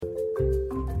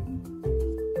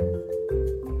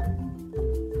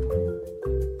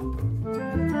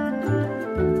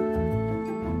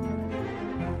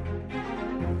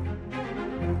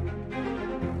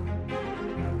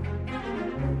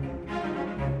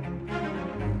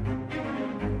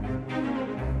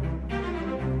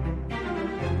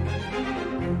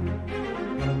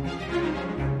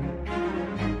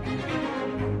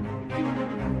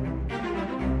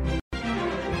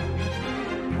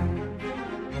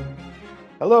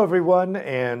Hello, everyone,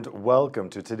 and welcome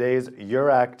to today's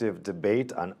Euractiv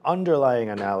debate on underlying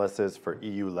analysis for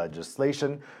EU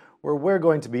legislation, where we're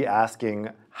going to be asking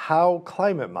how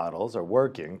climate models are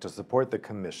working to support the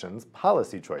Commission's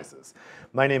policy choices.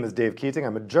 My name is Dave Keating.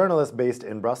 I'm a journalist based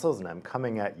in Brussels, and I'm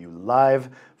coming at you live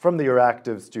from the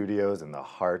Euractiv studios in the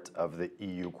heart of the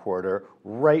EU quarter,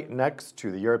 right next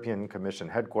to the European Commission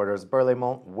headquarters,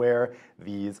 Berlaymont, where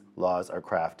these laws are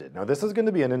crafted. Now, this is going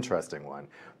to be an interesting one,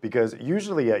 because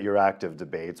usually at Euractiv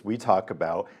debates, we talk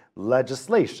about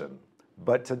legislation.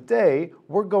 But today,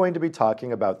 we're going to be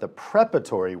talking about the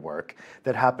preparatory work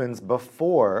that happens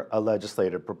before a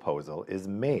legislative proposal is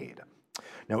made.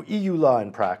 Now, EU law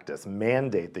and practice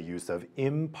mandate the use of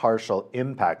impartial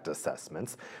impact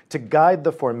assessments to guide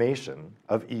the formation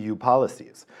of EU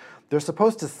policies. They're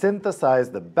supposed to synthesize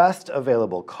the best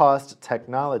available cost,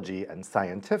 technology, and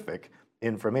scientific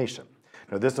information.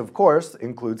 Now, this, of course,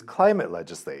 includes climate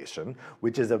legislation,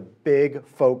 which is a big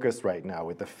focus right now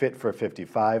with the Fit for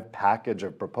 55 package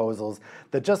of proposals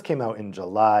that just came out in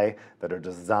July that are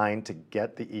designed to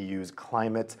get the EU's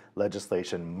climate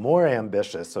legislation more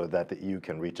ambitious so that the EU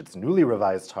can reach its newly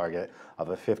revised target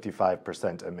of a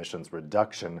 55% emissions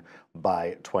reduction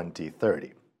by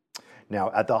 2030.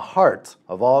 Now, at the heart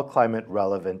of all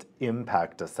climate-relevant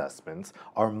impact assessments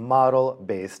are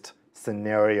model-based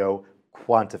scenario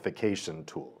quantification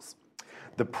tools.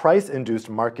 The Price-Induced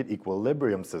Market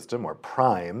Equilibrium System, or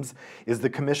PRIMES, is the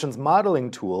Commission's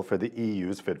modeling tool for the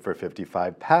EU's Fit for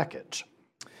 55 package.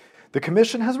 The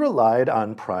Commission has relied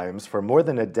on PRIMES for more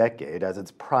than a decade as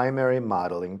its primary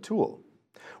modeling tool.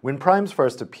 When PRIMES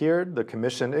first appeared, the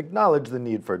Commission acknowledged the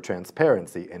need for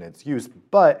transparency in its use,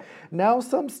 but now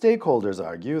some stakeholders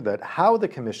argue that how the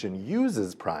Commission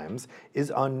uses PRIMES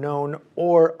is unknown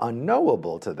or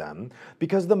unknowable to them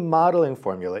because the modeling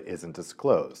formula isn't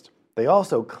disclosed. They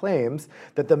also claim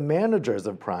that the managers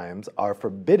of PRIMES are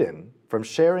forbidden from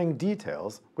sharing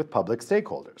details with public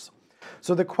stakeholders.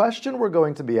 So the question we're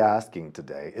going to be asking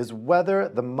today is whether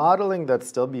the modeling that's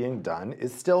still being done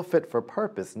is still fit for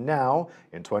purpose now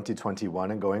in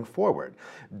 2021 and going forward.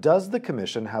 Does the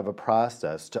Commission have a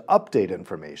process to update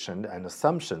information and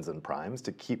assumptions in PRIMES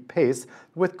to keep pace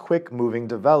with quick-moving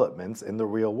developments in the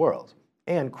real world?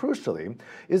 And crucially,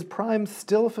 is PRIMES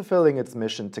still fulfilling its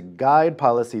mission to guide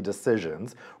policy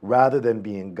decisions rather than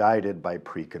being guided by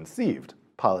preconceived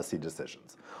policy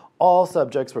decisions? All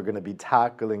subjects we're going to be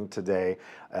tackling today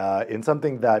in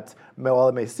something that, while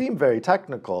it may seem very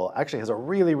technical, actually has a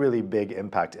really, really big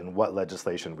impact in what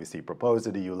legislation we see proposed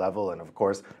at EU level and, of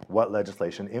course, what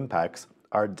legislation impacts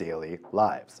our daily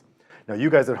lives. Now,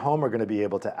 you guys at home are going to be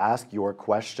able to ask your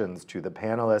questions to the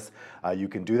panelists. You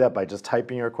can do that by just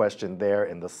typing your question there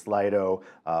in the Slido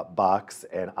box,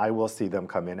 and I will see them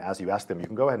come in as you ask them. You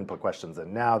can go ahead and put questions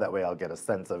in now. That way I'll get a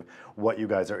sense of what you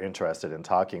guys are interested in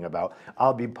talking about.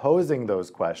 I'll be posing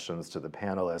those questions to the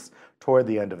panelists toward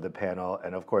the end of the panel,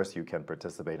 and of course you can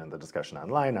participate in the discussion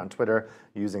online on Twitter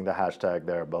using the hashtag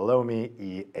there below me,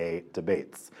 EA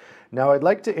Debates. Now, I'd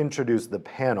like to introduce the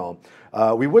panel.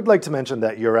 We would like to mention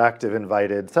that Euractiv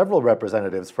invited several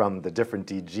representatives from the different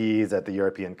DGs at the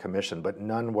European Commission, but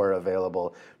none were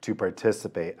available to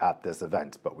participate at this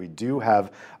event. But we do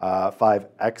have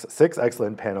six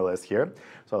excellent panelists here.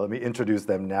 So let me introduce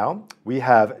them now. We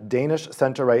have Danish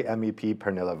centre-right MEP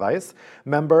Pernille Weiss,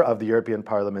 member of the European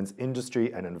Parliament's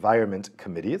Industry and Environment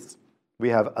Committees. We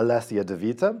have Alessia De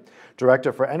Vita,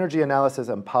 Director for Energy Analysis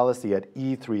and Policy at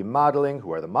E3 Modeling,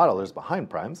 who are the modelers behind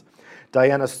PRIMES.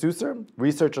 Diana Susser,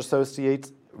 Research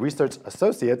Associates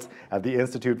at the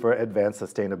Institute for Advanced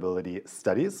Sustainability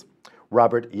Studies.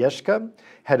 Robert Jeschke,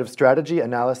 Head of Strategy,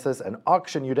 Analysis, and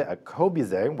Auction Unit at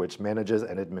Kobize, which manages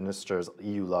and administers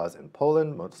EU laws in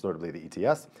Poland, most notably the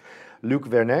ETS. Luc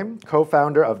Vernet,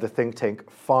 co-founder of the think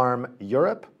tank Farm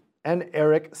Europe. And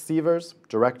Eric Sievers,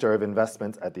 Director of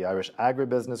Investments at the Irish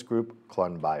Agribusiness Group,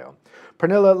 Clonbio.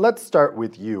 Pernille, let's start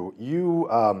with you. You,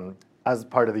 as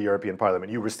part of the European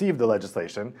Parliament, you received the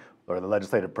legislation or the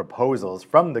legislative proposals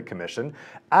from the Commission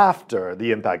after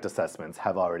the impact assessments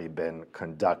have already been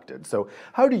conducted. So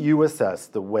how do you assess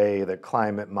the way that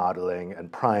climate modeling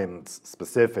and PRIMES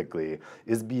specifically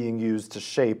is being used to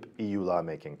shape EU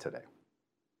lawmaking today?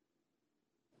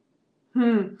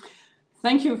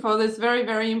 Thank you for this very,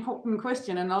 very important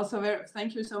question, and also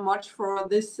thank you so much for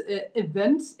this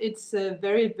event. It's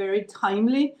very, very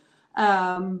timely,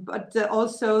 but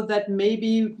also that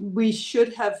maybe we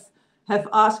should have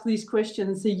asked these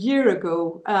questions a year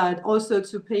ago, also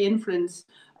to pay influence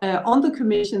on the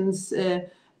Commission's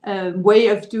way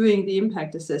of doing the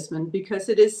impact assessment, because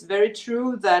it is very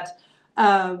true that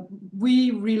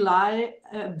we rely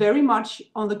very much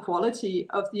on the quality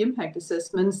of the impact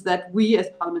assessments that we as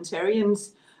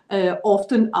parliamentarians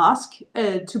often ask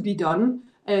to be done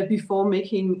before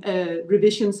making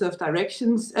revisions of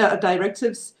directives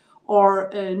or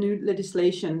new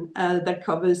legislation that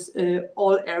covers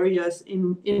all areas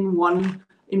in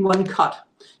one cut.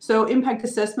 So impact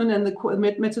assessment and the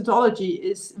methodology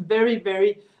is very,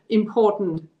 very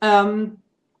important.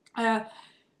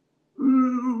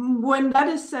 When that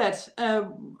is said,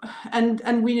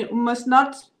 and we must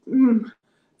not, in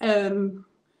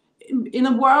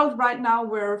a world right now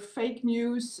where fake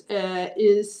news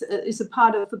is a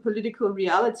part of the political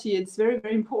reality, it's very,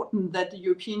 very important that the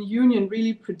European Union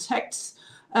really protects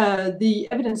the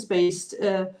evidence-based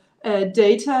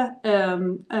data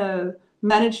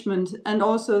management, and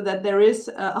also that there is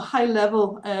a high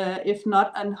level, if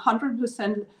not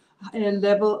 100%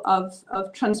 level of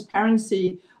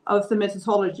transparency of the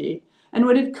methodology. And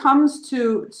when it comes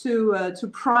to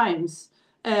primes,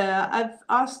 I've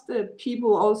asked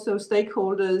people, also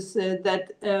stakeholders,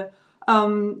 that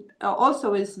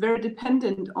also is very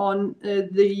dependent on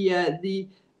the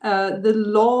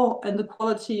law and the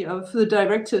quality of the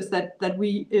directives that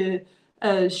we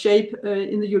shape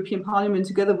in the European Parliament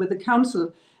together with the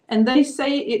Council. And they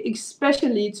say,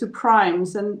 especially to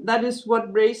primes, and that is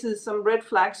what raises some red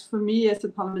flags for me as a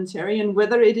parliamentarian,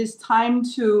 whether it is time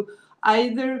to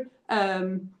either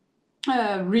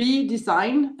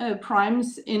redesign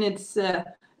primes in its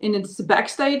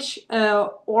backstage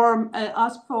or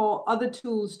ask for other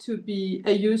tools to be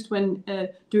used when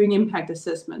doing impact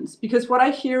assessments. Because what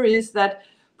I hear is that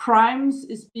primes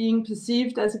is being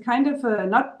perceived as a kind of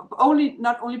not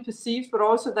only perceived, but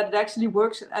also that it actually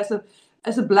works as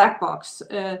a black box,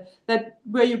 that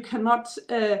where you cannot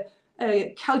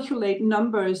calculate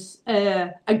numbers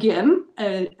again,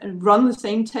 run the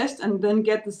same test and then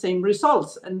get the same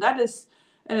results. And that is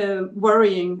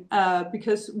worrying,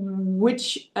 because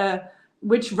which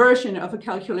version of a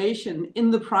calculation in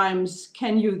the primes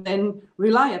can you then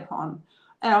rely upon?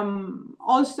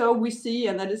 Also, we see,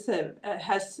 and that is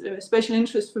has special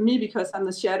interest for me because I'm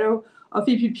the shadow of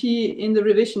EPP in the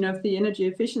revision of the Energy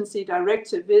Efficiency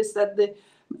Directive, is that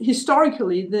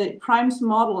historically the primes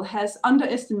model has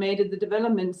underestimated the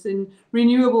developments in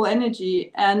renewable energy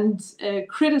and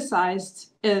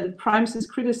criticized, primes is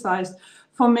criticized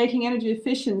for making energy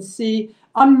efficiency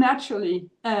unnaturally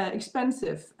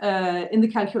expensive in the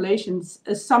calculations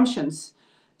assumptions.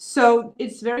 So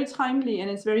it's very timely and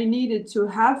it's very needed to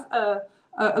have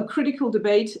a critical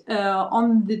debate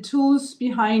on the tools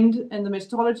behind and the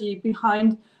methodology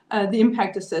behind the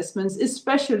impact assessments,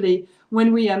 especially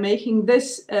when we are making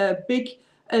this big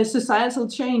societal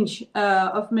change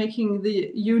of making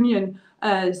the Union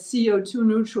CO2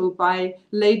 neutral by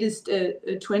latest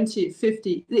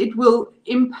 2050. It will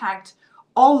impact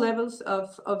all levels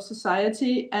of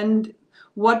society, and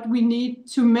what we need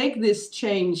to make this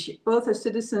change, both as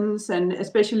citizens and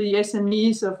especially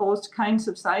SMEs of all kinds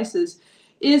of sizes,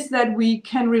 is that we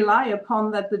can rely upon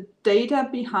that the data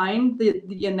behind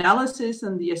the analysis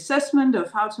and the assessment of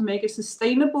how to make a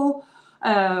sustainable,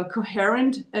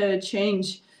 coherent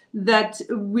change, that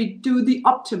we do the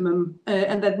optimum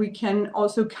and that we can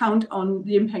also count on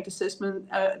the impact assessment,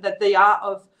 that they are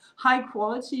of high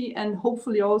quality and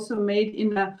hopefully also made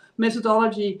in a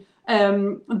methodology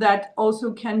that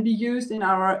also can be used in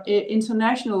our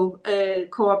international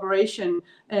cooperation,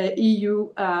 EU,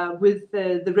 with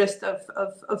the rest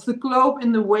of the globe,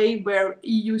 in the way where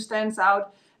EU stands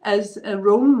out as a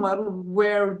role model,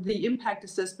 where the impact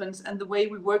assessments and the way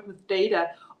we work with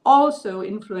data also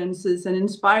influences and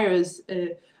inspires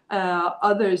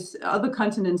other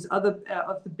continents, other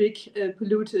of the big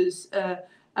polluters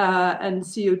and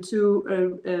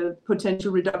CO2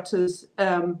 potential reductors,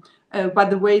 by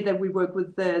the way that we work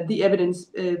with the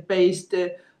evidence-based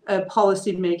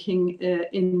policy making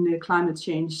in climate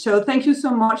change. So thank you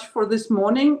so much for this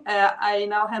morning. I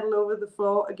now hand over the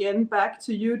floor again back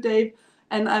to you, Dave,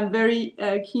 and I'm very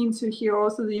keen to hear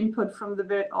also the input from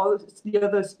all the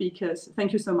other speakers.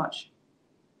 Thank you so much.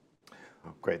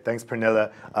 Oh, great, thanks,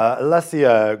 Pernille.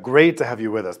 Alessia, great to have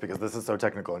you with us because this is so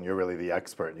technical and you're really the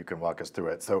expert. You can walk us through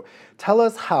it. So tell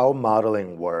us how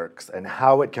modeling works and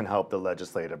how it can help the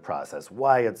legislative process,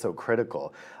 why it's so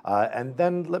critical. And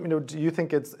then let me know, do you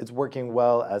think it's working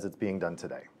well as it's being done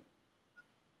today?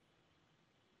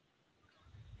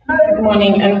 Good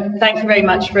morning, and thank you very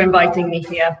much for inviting me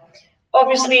here.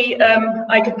 Obviously,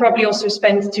 I could probably also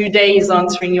spend 2 days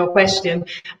answering your question,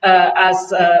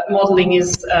 as modeling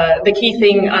is the key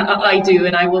thing I do,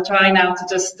 and I will try now to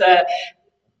just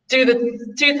do the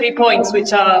 2-3 points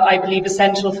which are, I believe,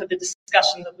 essential for the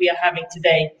discussion that we are having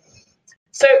today.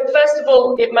 So first of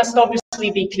all, it must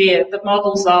obviously be clear that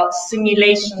models are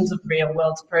simulations of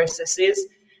real-world processes,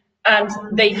 and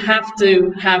they have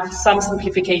to have some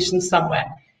simplification somewhere.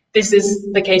 This is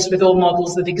the case with all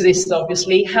models that exist,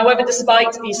 obviously. However,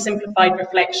 despite these simplified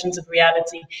reflections of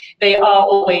reality, they are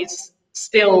always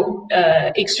still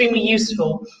extremely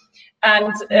useful.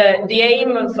 And the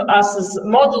aim of us as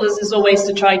modelers is always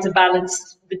to try to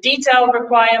balance the detail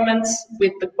requirements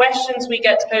with the questions we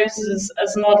get posed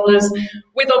as modelers,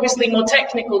 with obviously more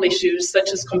technical issues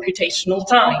such as computational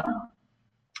time,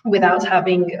 without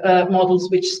having models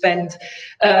which spend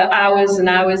hours and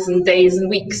hours and days and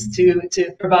weeks to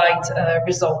provide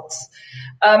results.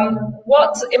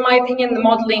 What, in my opinion, the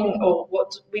modeling, or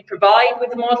what we provide with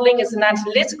the modeling, is an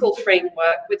analytical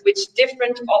framework with which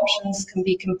different options can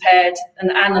be compared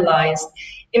and analyzed,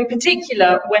 in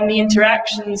particular when the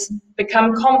interactions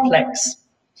become complex.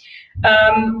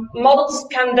 Models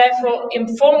can therefore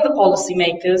inform the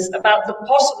policymakers about the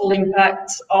possible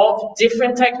impacts of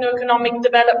different techno-economic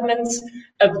developments,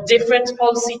 of different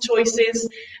policy choices,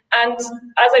 and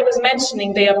as I was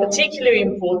mentioning, they are particularly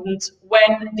important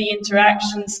when the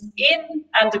interactions in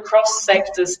and across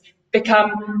sectors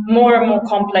become more and more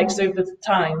complex over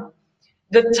time.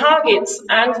 The targets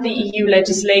and the EU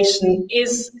legislation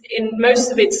is, in most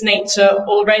of its nature,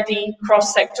 already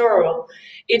cross-sectoral.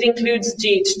 It includes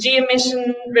GHG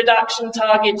emission reduction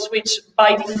targets, which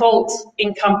by default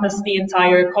encompass the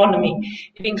entire economy.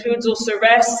 It includes also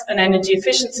RES and energy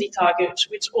efficiency targets,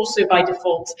 which also by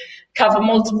default cover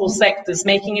multiple sectors,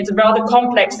 making it a rather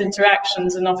complex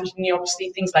interactions, and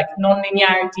obviously things like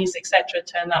non-linearities, etc.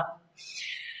 turn up.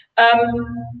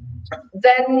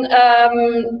 Then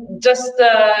just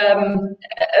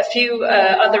a few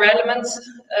other elements,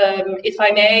 if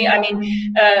I may. I mean,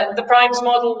 the PRIMES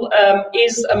model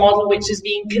is a model which is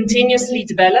being continuously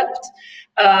developed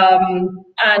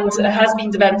and has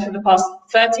been developed for the past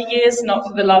 30 years, not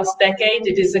for the last decade.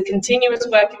 It is a continuous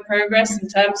work in progress in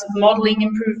terms of modeling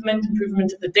improvement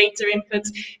of the data inputs,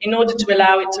 in order to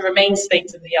allow it to remain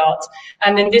state-of-the-art.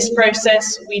 And in this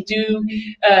process, we do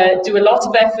a lot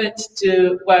of effort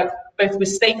to work both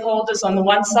with stakeholders on the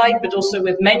one side, but also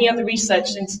with many other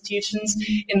research institutions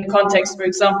in the context, for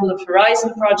example, of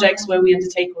Horizon projects, where we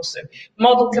undertake also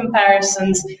model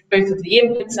comparisons, both of the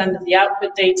inputs and of the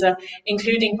output data,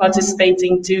 including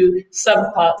participating to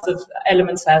subparts of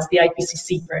elements as the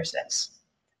IPCC process.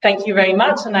 Thank you very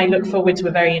much, and I look forward to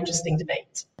a very interesting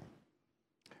debate.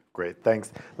 Great,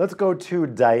 thanks. Let's go to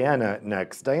Diana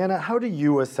next. Diana, how do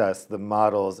you assess the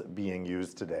models being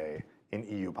used today in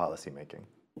EU policymaking?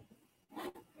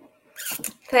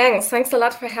 Thanks a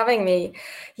lot for having me.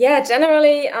 Yeah,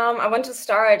 generally, I want to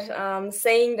start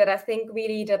saying that I think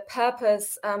really the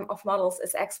purpose of models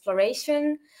is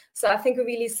exploration. So I think we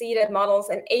really see that models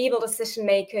enable decision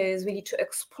makers really to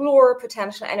explore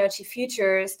potential energy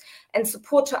futures and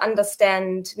support to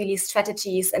understand really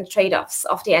strategies and trade-offs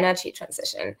of the energy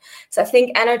transition. So I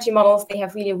think energy models, they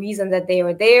have really a reason that they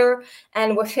are there.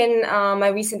 And within my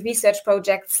recent research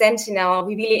project, Sentinel,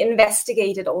 we really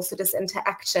investigated also this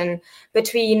interaction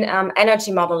between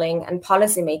energy modeling and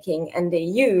policymaking in the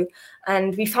EU.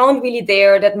 And we found really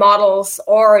there that models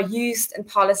are used in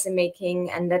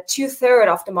policymaking, and that 2/3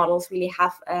 of the models really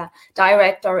have a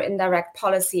direct or indirect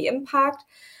policy impact.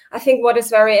 I think what is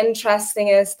very interesting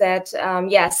is that,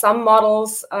 some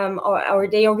models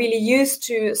they are really used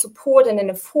to support and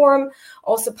inform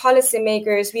also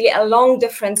policymakers really along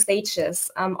different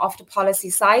stages of the policy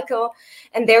cycle.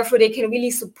 And therefore, they can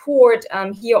really support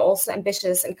here also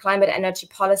ambitious and climate energy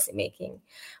policymaking.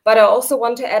 But I also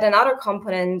want to add another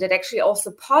component, that actually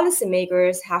also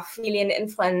policymakers have really an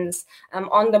influence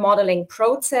on the modeling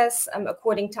process,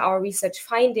 according to our research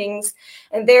findings.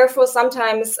 And therefore,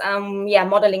 sometimes,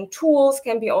 modeling tools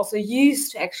can be also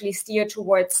used to actually steer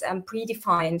towards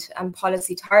predefined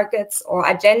policy targets or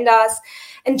agendas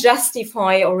and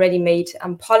justify already made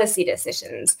policy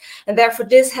decisions. And therefore,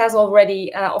 this has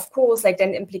already, of course,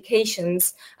 then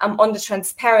implications on the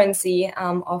transparency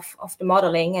of the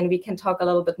modeling. And we can talk a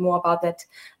little bit more about that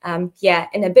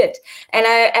in a bit. And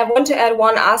I want to add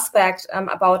one aspect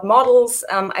about models.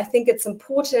 I think it's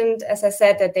important, as I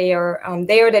said, that they are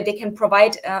there, that they can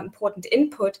provide important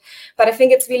input. But I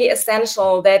think it's really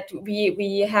essential that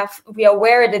we are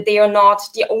aware that they are not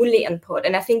the only input.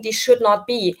 And I think they should not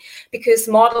be, because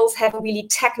models have a really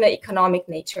techno-economic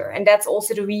nature. And that's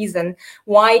also the reason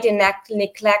why they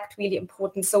neglect really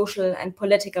important social and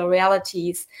political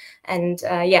realities. And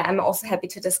I'm also happy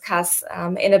to discuss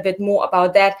in a bit more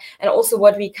about that, and also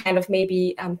what we kind of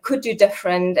maybe could do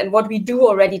different, and what we do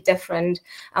already different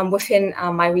within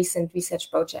my recent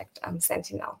research project,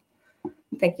 Sentinel.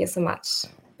 Thank you so much.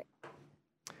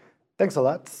 Thanks a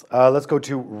lot. Let's go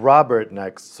to Robert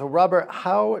next. So Robert,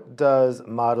 how does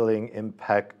modeling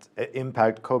impact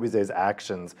COBISE's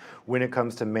actions when it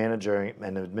comes to managing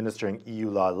and administering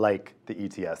EU law like the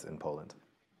ETS in Poland?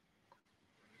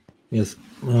 Yes,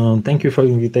 thank you for the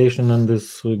invitation and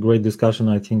this great discussion.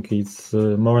 I think it's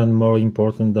more and more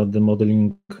important that the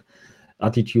modeling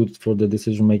attitude for the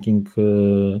decision-making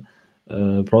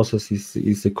process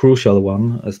is a crucial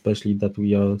one, especially that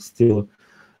we are still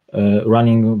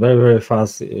running very, very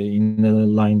fast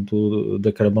in line to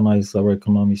decarbonize our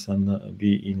economies and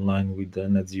be in line with the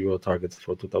net zero targets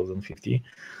for 2050.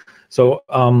 So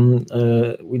in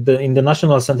the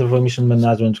National Center for Emission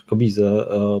Management, COBISE,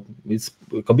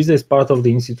 COBISE is part of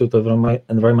the Institute of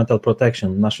Environmental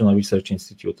Protection, National Research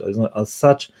Institute. As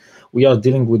such, we are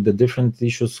dealing with the different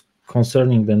issues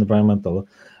concerning the environmental.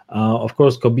 Of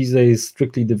course, COBISE is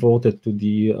strictly devoted to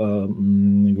the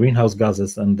greenhouse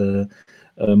gases and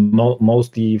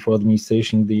mostly for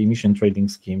administration the emission trading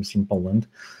schemes in Poland.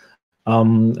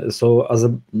 So as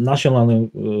a national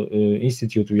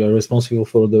institute, we are responsible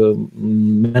for the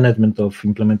management of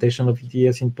implementation of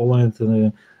ETS in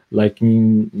Poland, like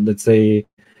let's say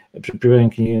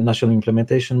preparing national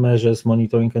implementation measures,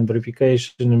 monitoring and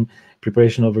verification,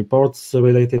 preparation of reports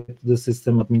related to the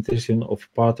system, administration of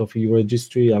part of EU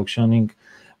registry, auctioning,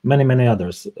 many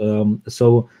others.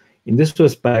 So in this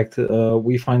respect,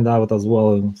 we find out as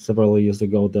well several years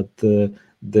ago that the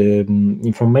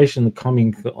information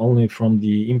coming only from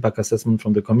the impact assessment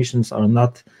from the commissions are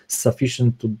not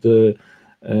sufficient to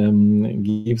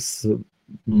gives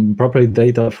proper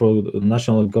data for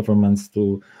national governments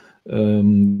to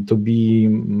be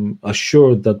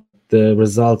assured that the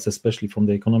results, especially from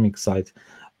the economic side,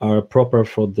 are proper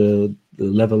for the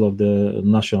level of the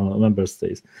national member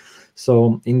states.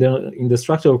 So in the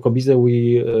structure of COBISE,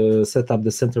 we set up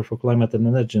the Center for Climate and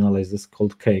Energy Analysis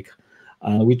called CAKE,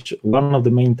 which one of the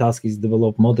main tasks is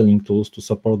develop modeling tools to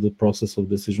support the process of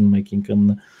decision making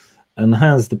and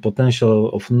enhance the potential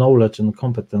of knowledge and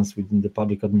competence within the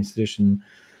public administration,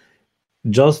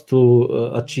 just to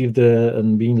achieve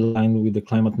and be in line with the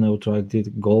climate neutrality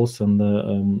goals and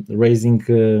raising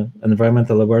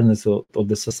environmental awareness of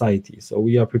the society. So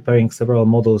we are preparing several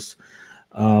models,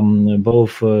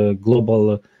 both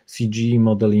global CG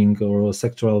modeling or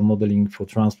sectoral modeling for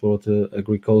transport,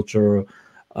 agriculture,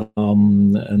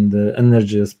 and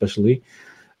energy especially.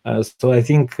 So I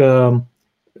think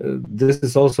this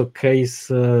is also a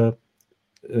case.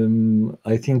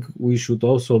 I think we should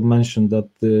also mention that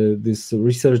this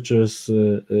researchers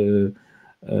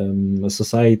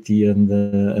society and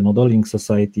a modeling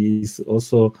society is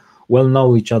also well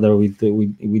know each other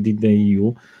within the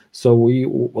EU. So we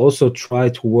also try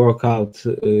to work out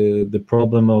the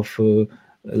problem of,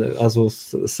 as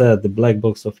was said, the black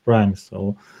box of primes.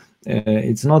 So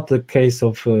it's not the case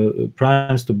of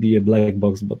primes to be a black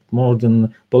box, but more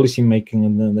than policy making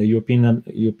and the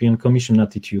European Commission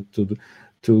attitude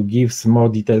to give some more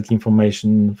detailed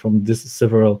information from this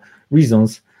several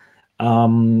reasons.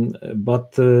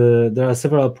 But there are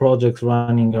several projects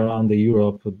running around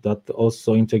Europe that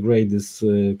also integrate this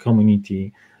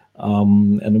community.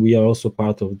 And we are also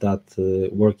part of that,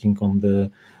 working on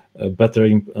the better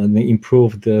and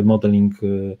improve the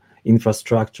modeling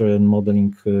infrastructure and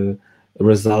modeling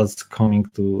results coming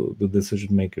to the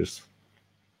decision makers.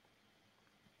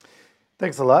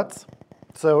 Thanks a lot.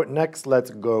 So next, let's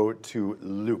go to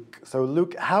Luke. So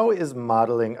Luke, how is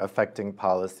modeling affecting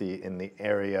policy in the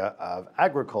area of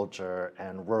agriculture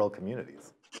and rural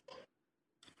communities?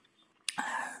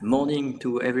 Morning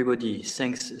to everybody.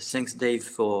 Thanks, Dave,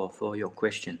 for your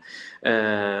question.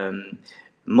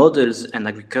 Models and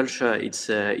agriculture, it's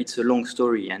a long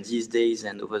story, and these days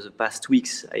and over the past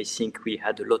weeks, I think we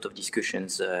had a lot of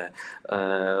discussions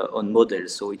on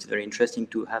models. So it's very interesting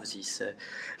to have this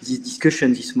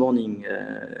discussion this morning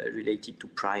related to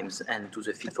primes and to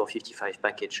the Fit for 55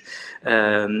 package.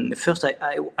 First,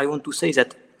 I want to say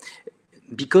that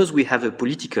because we have a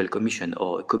political commission,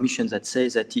 or a commission that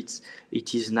says that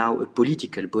it is now a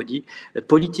political body,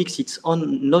 politics, it's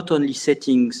not only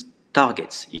setting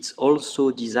targets, it's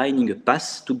also designing a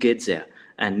path to get there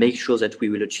and make sure that we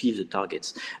will achieve the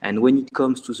targets. And when it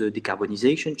comes to the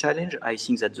decarbonization challenge, I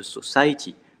think that the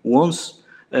society wants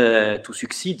to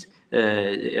succeed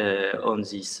on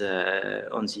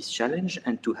this challenge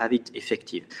and to have it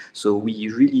effective. So we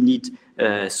really need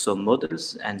some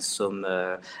models and some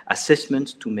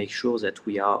assessment to make sure that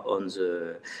we are on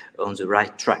the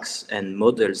right tracks. And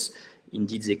models,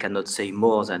 indeed, they cannot say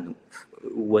more than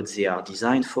what they are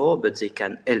designed for, but they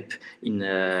can help in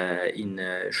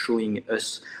showing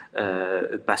us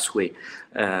a pathway.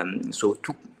 So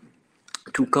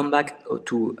to come back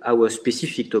to our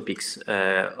specific topics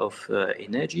of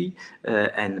energy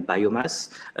and biomass,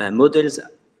 models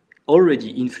already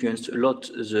influenced a lot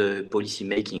the policy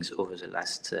makings over the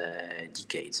last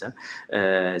decades.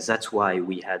 That's why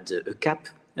we had a cap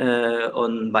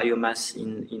on biomass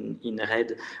in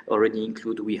red already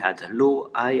include. We had low,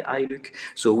 high ILUC.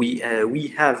 So we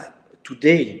have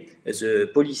today the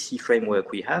policy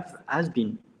framework we have has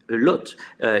been a lot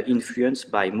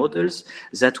influenced by models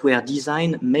that were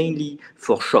designed mainly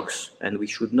for shocks, and we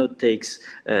should not take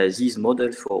these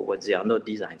models for what they are not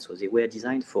designed. So they were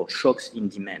designed for shocks in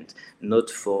demand, not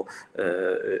for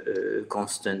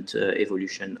constant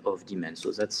evolution of demand.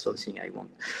 So that's something I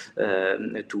want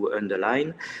to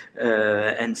underline.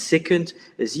 And second,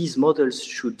 these models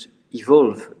should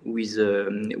evolve with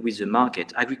the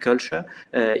market. Agriculture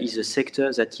is a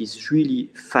sector that is really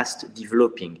fast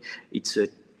developing. It's a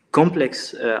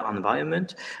complex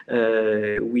environment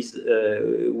with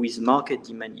market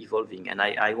demand evolving, and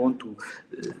I want to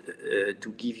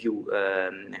give you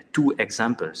two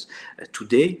examples.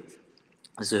 Today,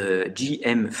 the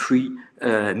GM-free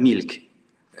milk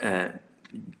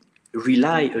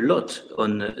rely a lot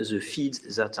on the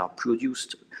feeds that are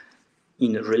produced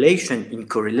in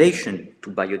correlation to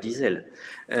biodiesel.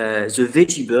 The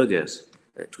veggie burgers,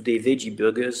 today veggie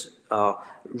burgers are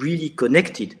really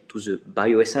connected to the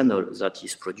bioethanol that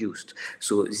is produced.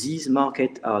 So these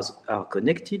markets are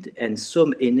connected, and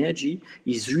some energy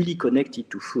is really connected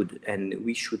to food, and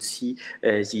we should see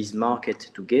these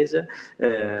markets together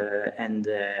and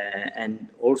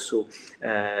also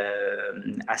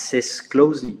assess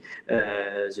closely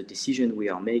the decision we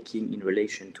are making in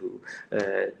relation to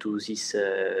this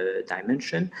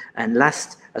dimension. And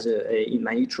last, in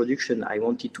my introduction, I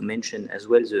wanted to mention as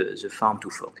well the farm to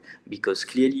fork, because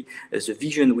clearly the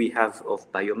vision we have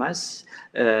of biomass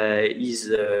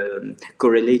is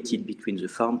correlated between the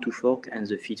farm to fork and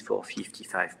the Fit for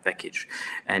 55 package.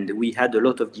 And we had a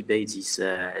lot of debates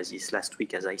this last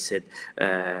week, as I said,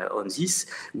 on this.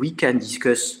 We can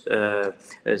discuss the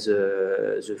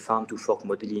farm to fork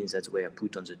modeling that were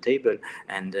put on the table.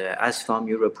 And as Farm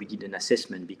Europe, we did an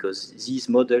assessment, because these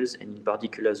models, and in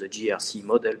particular the GRC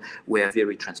model, were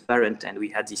very transparent, and we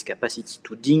had this capacity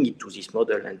to dig into this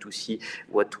model and to see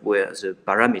what were the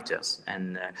parameters.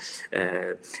 And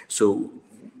so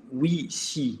we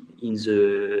see in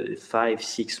the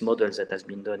 5-6 models that has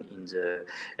been done in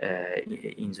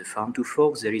the farm to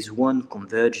fork, there is one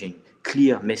converging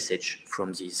clear message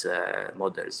from these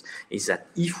models, is that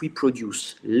if we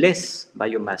produce less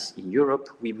biomass in Europe,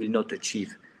 we will not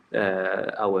achieve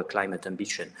our climate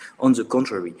ambition. On the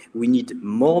contrary, we need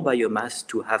more biomass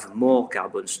to have more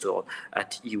carbon stored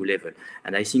at EU level.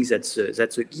 And I think that's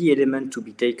a key element to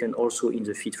be taken also in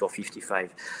the Fit for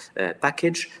 55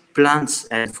 package. Plants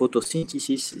and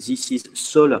photosynthesis, this is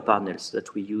solar panels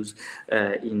that we use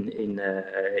in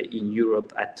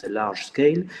Europe at a large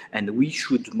scale, and we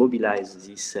should mobilize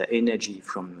this energy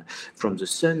from the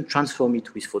sun, transform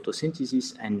it with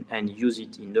photosynthesis, and use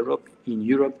it in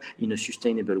Europe in a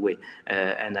sustainable way.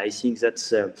 And I think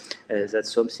that's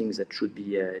something that should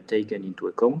be taken into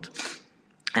account.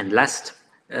 And last,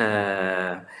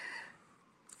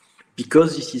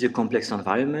 because this is a complex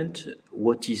environment,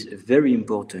 what is very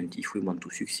important if we want to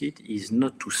succeed is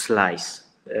not to slice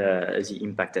the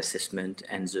impact assessment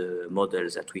and the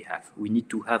models that we have. We need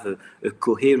to have a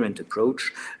coherent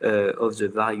approach of the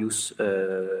various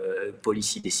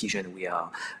policy decisions we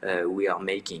are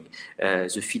making.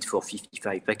 The Fit for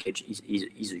 55 package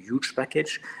is a huge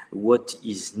package. What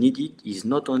is needed is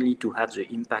not only to have the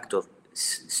impact of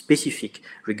specific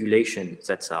regulations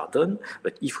that are done,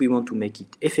 but if we want to make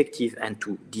it effective and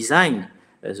to design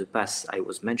the path I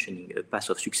was mentioning, a path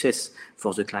of success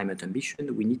for the climate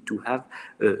ambition, we need to have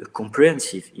a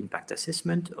comprehensive impact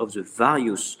assessment of the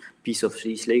various pieces of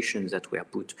legislation that were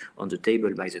put on the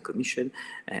table by the Commission,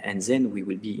 and then we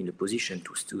will be in a position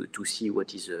to see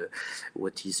what is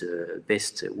the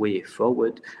best way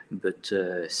forward. But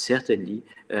certainly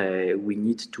we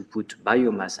need to put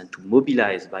biomass and to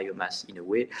mobilize biomass in a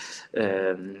way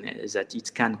that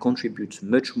it can contribute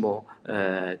much more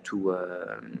to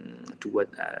what,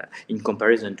 in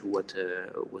comparison to what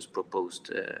was proposed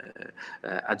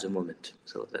at the moment.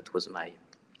 So that was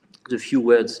the few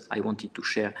words I wanted to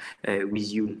share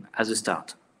with you as a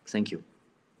start. Thank you.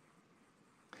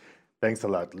 Thanks a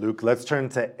lot, Luc. Let's turn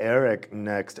to Eric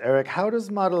next. Eric, how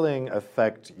does modeling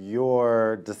affect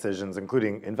your decisions,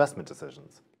 including investment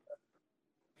decisions?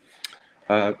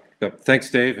 Thanks,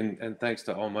 Dave, and thanks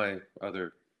to all my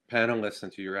other panelists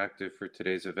and to Euractiv for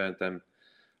today's event.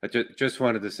 I just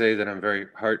wanted to say that I'm very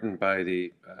heartened by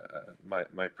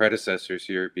my predecessors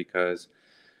here, because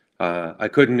I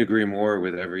couldn't agree more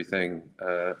with everything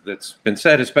that's been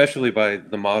said, especially by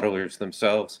the modelers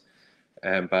themselves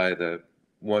and by the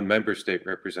one member state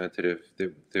representative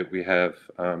that we have.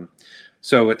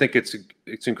 So I think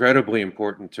it's incredibly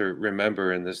important to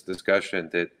remember in this discussion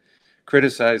that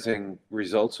criticizing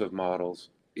results of models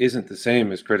isn't the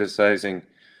same as criticizing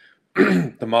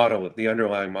the model, the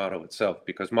underlying model itself,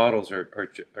 because models are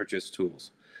just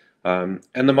tools. And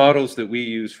the models that we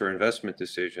use for investment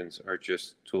decisions are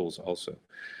just tools also.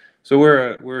 So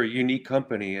we're a unique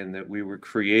company in that we were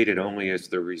created only as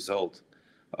the result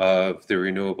of the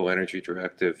Renewable Energy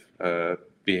Directive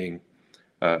being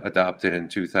adopted in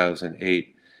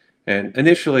 2008. And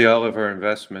initially, all of our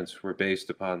investments were based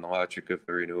upon the logic of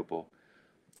the Renewable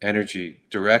Energy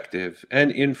Directive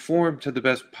and informed to the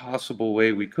best possible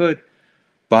way we could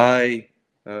by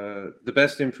the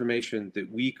best information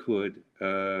that we could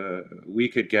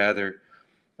gather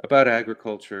about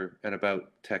agriculture and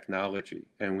about technology.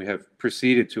 And we have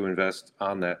proceeded to invest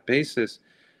on that basis.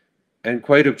 And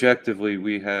quite objectively,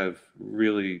 we have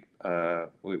really,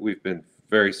 we've been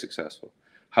very successful.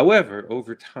 However,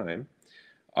 over time,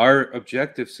 our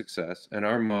objective success and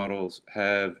our models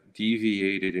have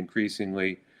deviated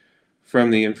increasingly from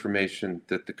the information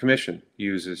that the Commission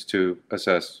uses to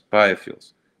assess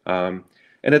biofuels.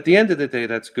 And at the end of the day,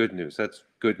 that's good news. That's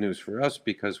good news for us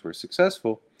because we're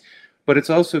successful, but it's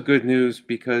also good news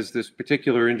because this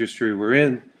particular industry we're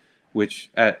in, which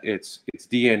at its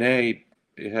DNA,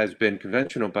 it has been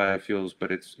conventional biofuels,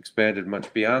 but it's expanded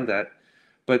much beyond that.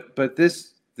 But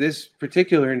this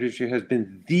particular industry has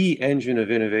been the engine of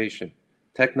innovation,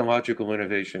 technological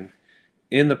innovation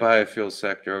in the biofuel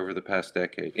sector over the past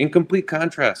decade, in complete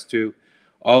contrast to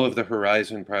all of the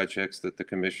Horizon projects that the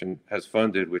Commission has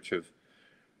funded, which have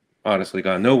honestly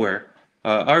gone nowhere.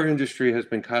 Our industry has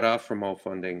been cut off from all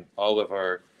funding. All of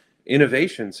our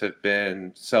innovations have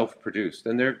been self-produced,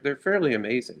 and they're fairly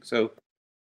amazing. So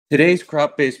today's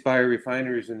crop-based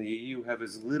biorefineries in the EU have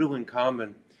as little in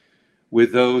common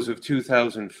with those of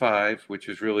 2005, which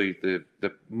is really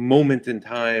the moment in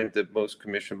time that most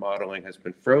Commission modeling has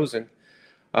been frozen,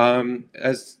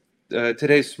 as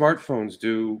today's smartphones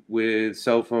do with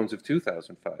cell phones of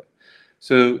 2005.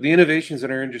 So the innovations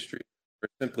in our industry are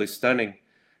simply stunning.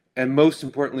 And most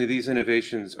importantly, these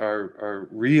innovations are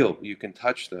real. You can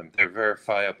touch them. They're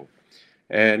verifiable.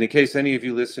 And in case any of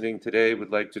you listening today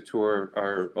would like to tour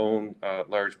our own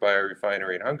large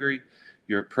biorefinery in Hungary,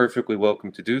 you're perfectly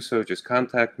welcome to do so. Just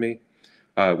contact me.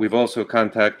 We've also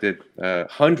contacted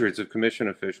hundreds of Commission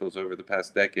officials over the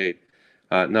past decade.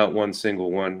 Not one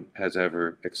single one has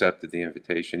ever accepted the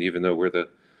invitation, even though we're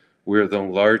the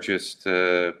largest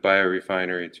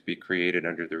biorefinery to be created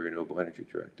under the Renewable Energy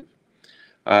Directive.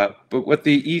 But what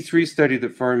the E3 study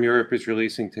that Farm Europe is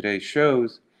releasing today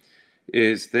shows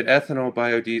is that ethanol,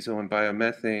 biodiesel, and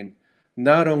biomethane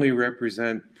not only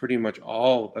represent pretty much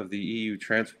all of the EU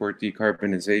transport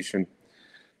decarbonization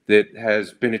that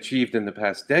has been achieved in the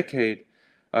past decade,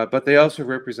 but they also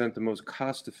represent the most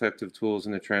cost-effective tools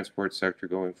in the transport sector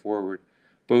going forward,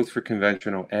 both for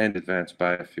conventional and advanced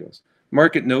biofuels.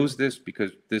 Market knows this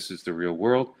because this is the real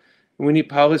world. And we need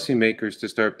policymakers to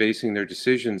start basing their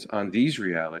decisions on these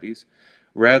realities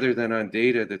rather than on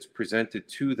data that's presented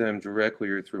to them directly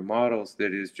or through models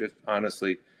that is just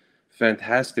honestly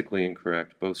fantastically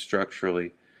incorrect, both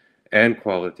structurally and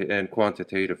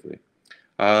quantitatively.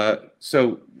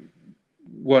 So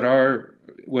what our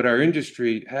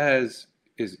industry has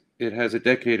is it has a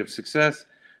decade of success,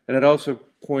 and it also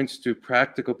points to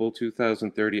practicable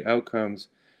 2030 outcomes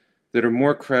that are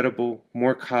more credible,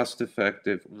 more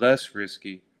cost-effective, less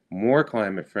risky, more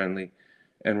climate-friendly,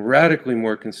 and radically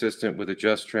more consistent with a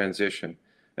just transition,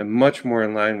 and much more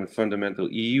in line with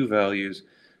fundamental EU values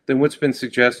than what's been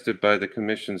suggested by the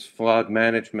Commission's flawed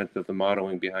management of the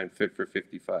modeling behind Fit for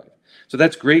 55. So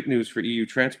that's great news for EU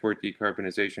transport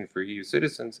decarbonization for EU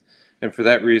citizens, and for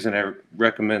that reason, I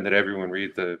recommend that everyone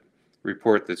read the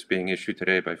report that's being issued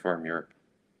today by Farm Europe.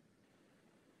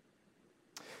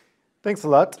 Thanks a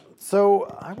lot. So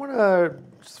I want to,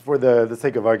 just for the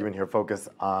sake of argument here, focus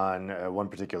on one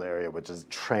particular area, which is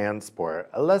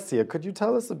transport. Alessia, could you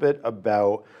tell us a bit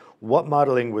about what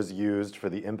modeling was used for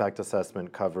the impact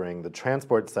assessment covering the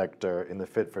transport sector in the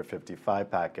Fit for 55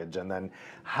 package, and then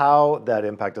how that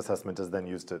impact assessment is then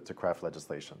used to craft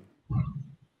legislation?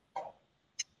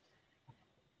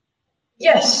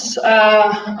 Yes,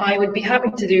 I would be happy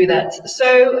to do that.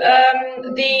 So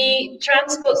the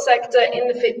transport sector in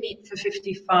the Fit for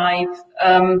 55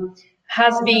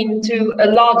 has been to a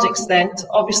large extent,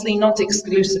 obviously not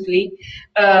exclusively,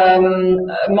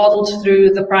 modeled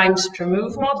through the primes to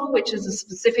remove model, which is a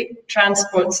specific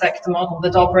transport sector model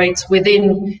that operates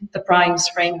within the primes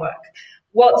framework.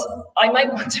 What I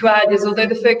might want to add is, although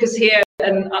the focus here,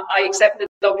 and I accept that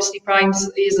obviously primes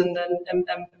is, and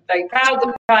I'm very proud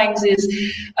that primes is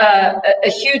a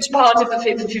huge part of the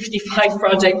Fit for 55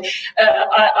 project.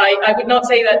 I would not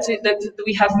say that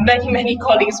we have many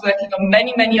colleagues working on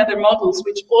many other models,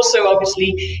 which also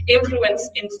obviously influence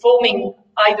informing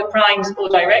either primes or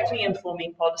directly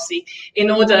informing policy, in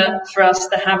order for us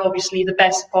to have obviously the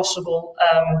best possible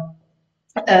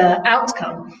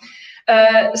outcome.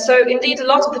 So indeed, a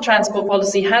lot of the transport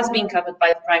policy has been covered by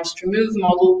the primes to remove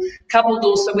model, coupled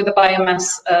also with the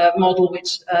biomass model,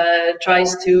 which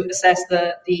tries to assess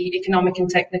the economic and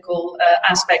technical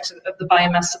aspects of the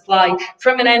biomass supply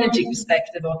from an energy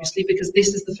perspective, obviously, because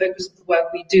this is the focus of the work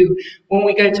we do. When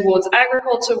we go towards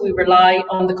agriculture, we rely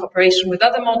on the cooperation with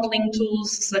other modeling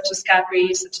tools, such as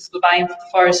CAPRI, such as the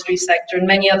bioforestry sector, and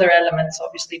many other elements,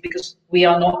 obviously, because we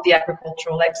are not the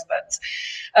agricultural experts.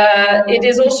 It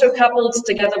is also coupled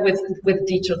together with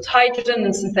detailed hydrogen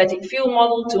and synthetic fuel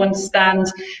model to understand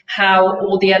how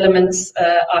all the elements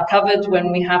are covered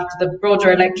when we have the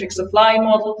broader electric supply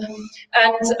model.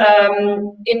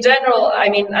 And in general, I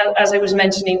mean, as I was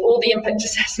mentioning, all the impact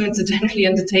assessments are generally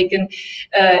undertaken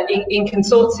in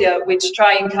consortia, which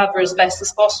try and cover as best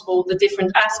as possible the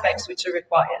different aspects which are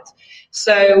required.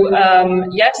 So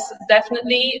yes,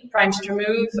 definitely primes to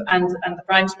remove, and the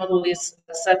primes model is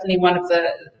certainly one of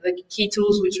the key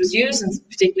tools which was used, and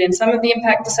particularly in some of the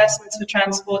impact assessments for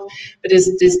transport, but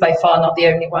it is by far not the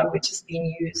only one which has been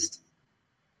used.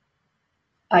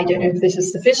 I don't know if this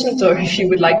is sufficient, or if you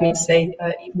would like me to say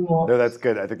even more. No, that's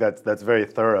good. I think that's very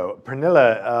thorough.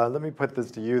 Pernilla, let me put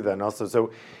this to you then also.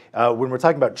 So when we're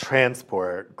talking about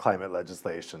transport climate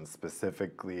legislation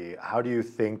specifically, how do you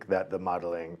think that the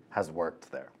modeling has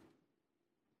worked there?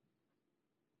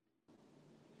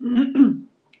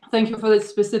 Thank you for this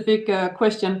specific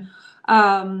question.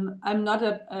 I'm not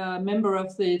a member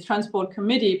of the transport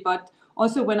committee, but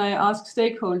also when I ask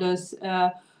stakeholders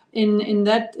in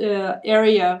that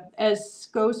area, as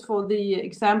goes for the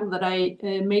example that I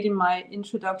made in my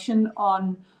introduction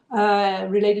on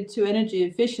related to energy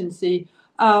efficiency,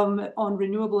 on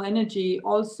renewable energy,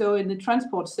 also in the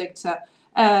transport sector,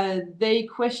 they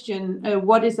question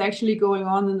what is actually going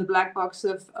on in the black box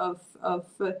of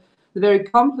the very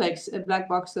complex black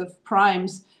box of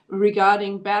primes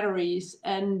regarding batteries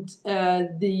and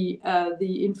the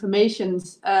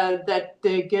informations that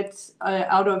gets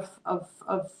out of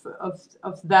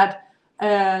that.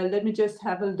 Let me just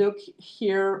have a look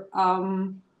here.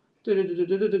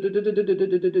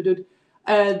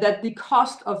 That the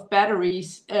cost of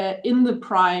batteries in the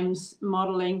primes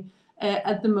modeling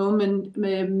at the moment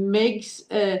makes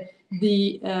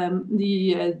the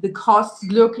costs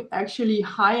look actually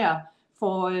higher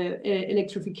for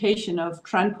electrification of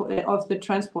the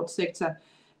transport sector.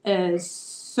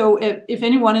 So if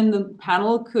anyone in the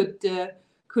panel could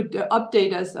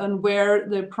update us on where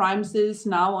the primes is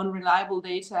now on reliable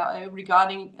data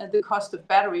regarding the cost of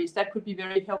batteries, that could be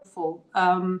very helpful,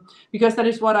 because that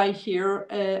is what I hear,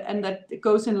 and that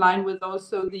goes in line with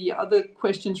also the other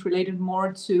questions related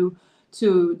more to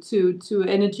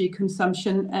energy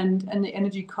consumption and the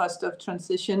energy cost of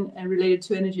transition and related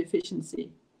to energy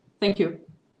efficiency. Thank you.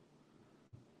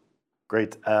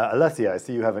 Great. Alessia, I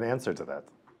see you have an answer to that.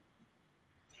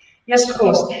 Yes, of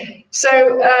course. So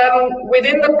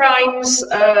within the primes,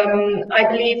 I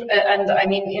believe, and I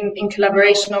mean in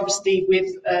collaboration obviously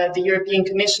with the European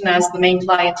Commission as the main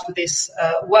client for this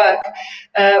work,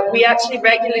 we actually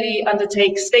regularly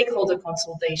undertake stakeholder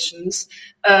consultations,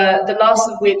 the last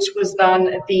of which was done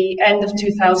at the end of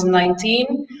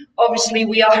 2019. Obviously,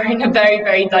 we are in a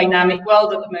very dynamic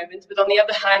world at the moment, but on the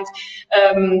other hand,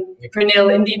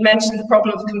 Pernille indeed mentioned the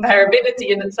problem of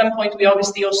comparability, and at some point we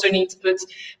obviously also need to put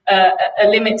a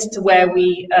limit to where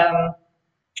we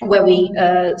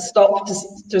stop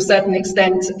to a certain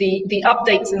extent the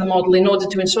updates in the model in order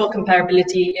to ensure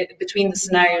comparability between the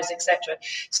scenarios, etc.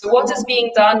 So what is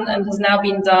being done, and has now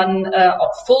been done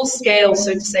full scale,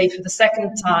 so to say, for the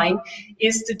second time,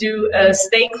 is to do a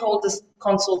stakeholders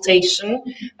consultation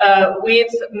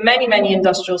with many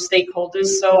industrial stakeholders.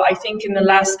 So I think in the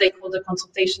last stakeholder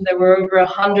consultation there were over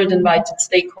 100 invited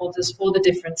stakeholders for the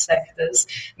different sectors,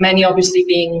 many obviously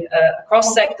being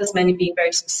across sectors, many being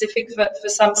very specific for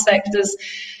some sectors,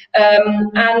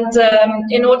 and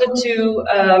in order to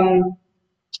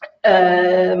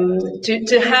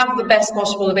have the best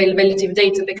possible availability of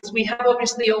data, because we have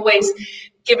obviously always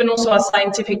given also our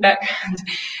scientific background,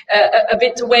 a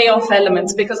bit to weigh off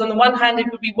elements, because on the one hand, it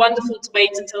would be wonderful to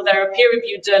wait until there are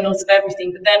peer-reviewed journals of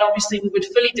everything, but then obviously we would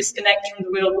fully disconnect from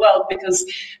the real world, because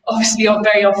obviously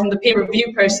very often the peer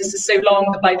review process is so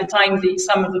long that by the time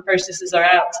some of the processes are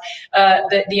out,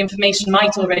 the information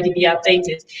might already be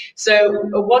outdated. So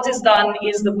what is done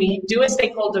is that we do a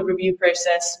stakeholder review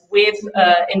process with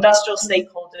industrial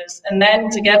stakeholders, and then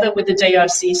together with the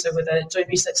JRC, so with the Joint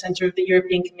Research Centre of the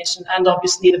European Commission, and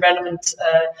obviously the relevant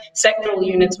sectoral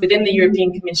units within the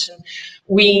European Commission,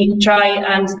 we try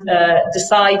and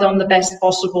decide on the best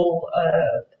possible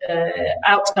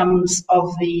outcomes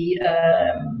of the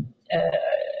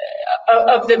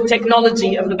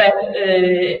technology, of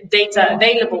the data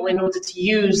available in order to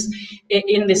use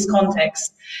in this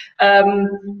context.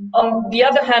 On the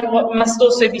other hand, what must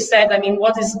also be said, I mean,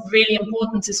 what is really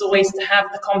important is always to have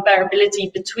the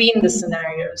comparability between the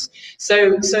scenarios.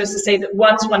 So as to say that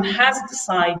once one has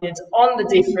decided on the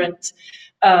different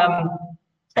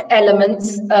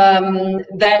elements,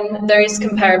 then there is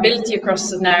comparability across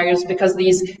scenarios, because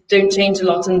these don't change a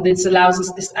lot, and this allows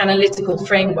us this analytical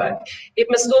framework. It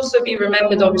must also be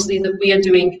remembered, obviously, that we are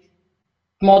doing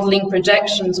modeling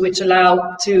projections which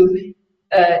allow to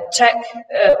check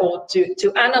or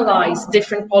to analyze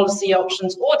different policy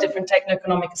options or different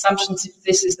techno-economic assumptions, if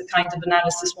this is the kind of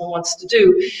analysis one wants to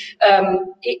do,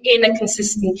 in a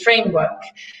consistent framework.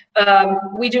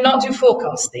 We do not do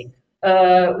forecasting.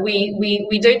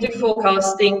 We don't do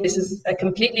forecasting. This is a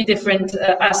completely different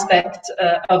aspect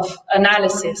of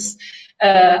analysis,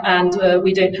 and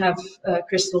we don't have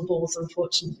crystal balls,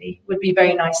 unfortunately. Would be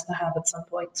very nice to have at some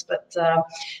point, but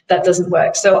that doesn't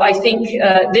work. So I think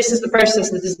this is the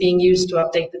process that is being used to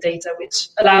update the data, which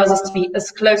allows us to be as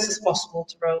close as possible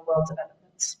to real-world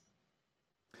developments.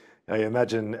 I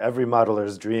imagine every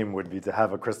modeler's dream would be to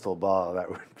have a crystal ball. That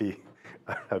would be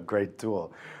a great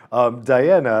tool.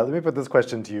 Diana, let me put this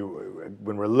question to you.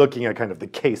 When we're looking at kind of the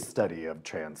case study of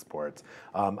transport,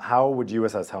 how would you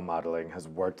assess how modeling has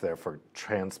worked there for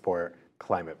transport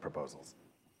climate proposals?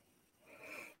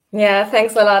 Yeah,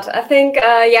 thanks a lot. I think,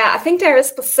 I think there are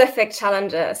specific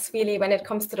challenges really when it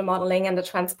comes to the modeling and the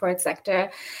transport sector.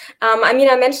 I mean,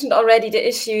 I mentioned already the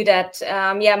issue that,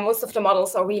 most of the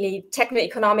models are really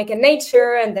techno-economic in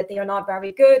nature, and that they are not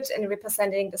very good in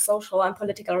representing the social and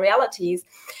political realities.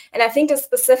 And I think there's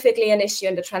specifically an issue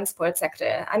in the transport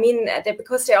sector. I mean,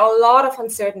 because there are a lot of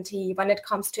uncertainty when it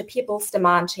comes to people's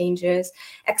demand changes,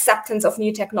 acceptance of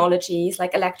new technologies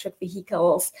like electric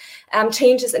vehicles,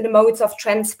 changes in the modes of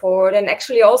transport, and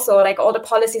actually also like all the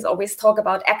policies always talk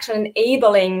about actually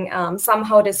enabling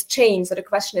somehow this change. So the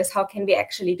question is, how can we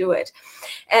actually do it?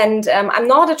 And I'm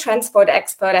not a transport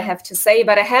expert, I have to say,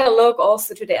 but I had a look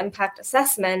also to the impact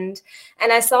assessment,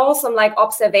 and I saw some like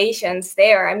observations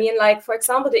there. I mean, like, for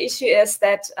example, the issue is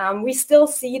that we still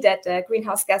see that the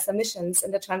greenhouse gas emissions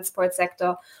in the transport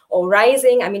sector are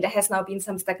rising. I mean, there has now been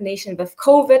some stagnation with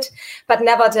COVID, but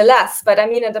nevertheless, I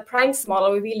mean, in the PRIMES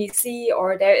model, we really see,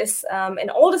 or there is in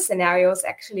all the scenarios,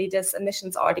 actually, these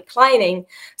emissions are declining.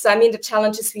 So, I mean, the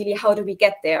challenge is really, how do we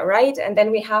get there, right? And then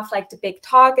we have like the big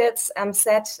targets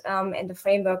set in the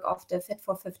framework of the Fit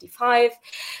for 55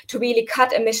 to really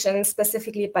cut emissions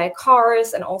specifically by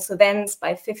cars and also vans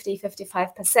by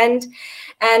 55%.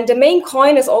 And the main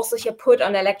coin is also here put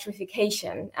on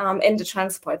electrification in the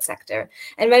transport sector.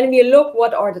 And when we look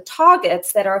what are the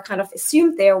targets that are kind of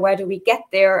assumed there, where do we get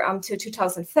there to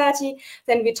 2030,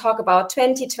 then we talk about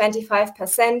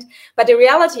 20-25%. But the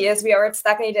reality is we are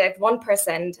stagnated at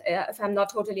 1%, if I'm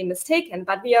not totally mistaken,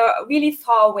 but we are really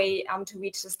far away to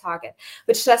reach this target,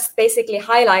 which just basically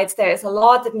highlights there is a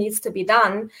lot that needs to be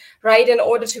done, right, in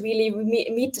order to really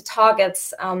meet the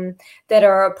targets that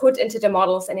are put into the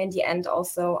models, and in the end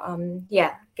also,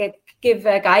 give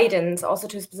guidance also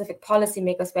to specific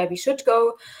policymakers where we should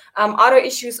go. Other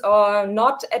issues are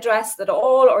not addressed at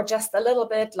all, or just a little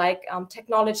bit, like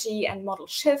technology and model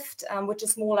shift, which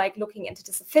is more like looking into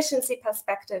this efficiency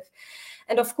perspective.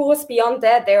 And of course, beyond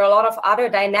that, there are a lot of other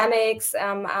dynamics.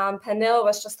 Pernille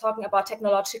was just talking about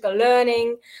technological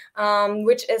learning,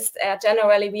 which is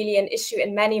generally really an issue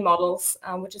in many models,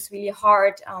 which is really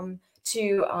hard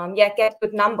to get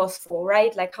good numbers for,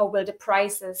 right? Like, how will the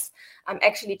prices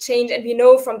actually change? And we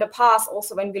know from the past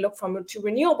also, when we look to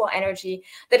renewable energy,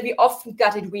 that we often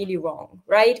got it really wrong,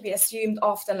 right? We assumed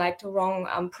often like the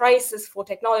wrong prices for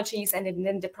technologies, and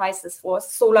then the prices for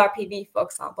solar PV, for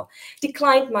example,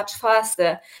 declined much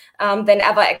faster than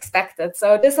ever expected.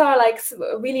 So these are like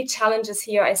really challenges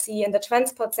here I see in the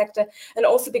transport sector. And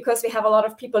also because we have a lot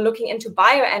of people looking into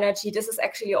bioenergy, this is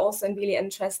actually also a really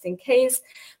interesting case,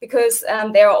 because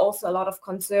course, there are also a lot of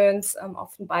concerns,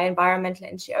 often by environmental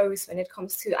NGOs, when it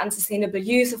comes to unsustainable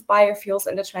use of biofuels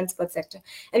in the transport sector.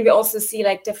 And we also see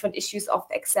like different issues of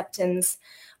acceptance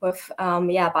with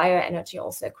bioenergy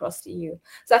also across the EU.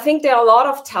 So I think there are a lot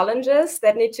of challenges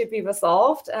that need to be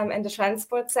resolved in the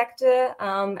transport sector.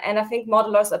 And I think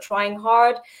modelers are trying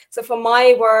hard. So for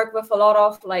my work with a lot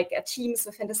of like teams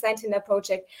within the Sentinel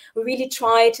project, we really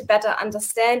try to better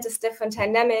understand these different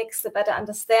dynamics, to better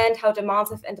understand how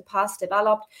demands have in the past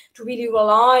developed, to really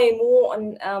rely more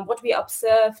on what we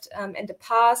observed in the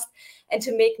past, and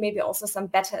to make maybe also some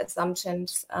better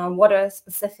assumptions. What are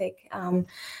specific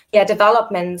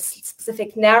developments,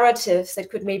 specific narratives that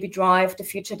could maybe drive the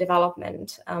future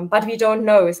development. But we don't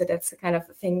know, so that's the kind of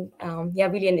thing,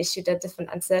 really an issue, that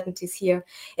different uncertainties here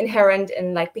inherent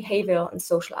in like behavioral and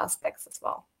social aspects as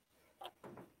well.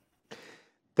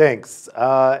 Thanks.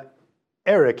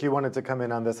 Eric, you wanted to come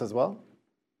in on this as well?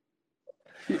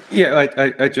 Yeah,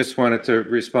 I just wanted to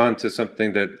respond to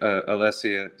something that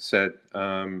Alessia said,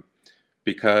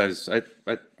 because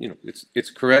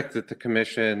it's correct that the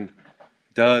Commission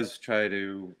does try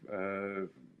to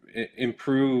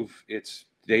improve its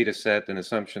data set and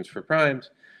assumptions for primes,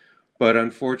 but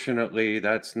unfortunately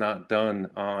that's not done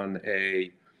on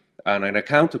an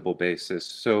accountable basis.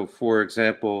 So for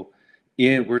example,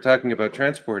 we're talking about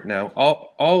transport now.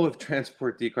 All of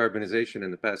transport decarbonization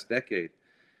in the past decade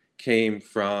came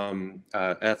from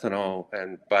ethanol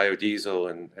and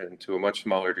biodiesel, and to a much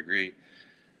smaller degree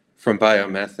from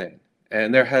biomethane.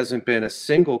 And there hasn't been a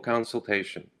single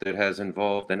consultation that has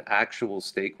involved an actual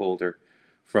stakeholder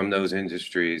from those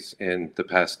industries in the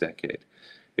past decade.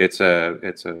 It's a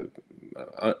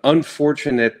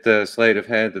unfortunate sleight of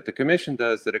hand that the Commission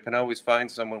does, that it can always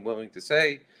find someone willing to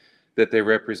say that they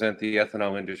represent the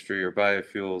ethanol industry or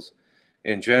biofuels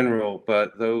in general,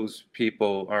 but those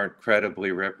people aren't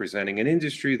credibly representing an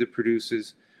industry that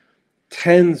produces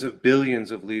tens of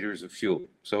billions of liters of fuel.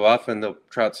 So often they'll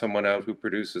trot someone out who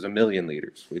produces 1 million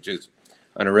liters, which is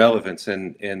an irrelevance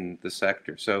in the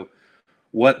sector. So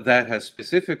what that has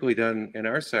specifically done in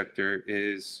our sector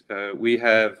is we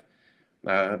have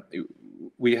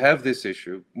this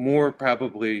issue, more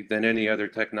probably than any other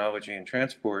technology in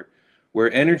transport, where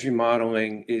energy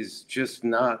modeling is just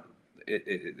not,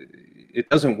 it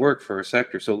doesn't work for our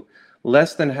sector. So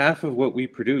less than half of what we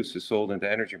produce is sold into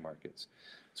energy markets.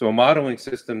 So a modeling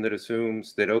system that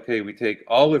assumes that, okay, we take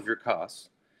all of your costs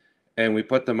and we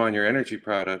put them on your energy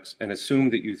products and assume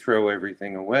that you throw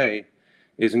everything away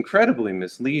is incredibly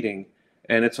misleading.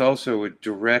 And it's also a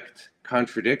direct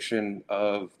contradiction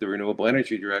of the Renewable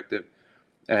Energy Directive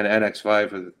and Annex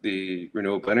 5 of the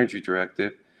Renewable Energy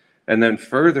Directive. And then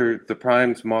further, the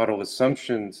primes model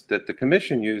assumptions that the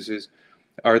Commission uses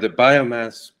are that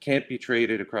biomass can't be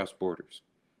traded across borders,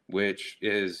 which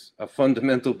is a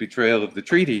fundamental betrayal of the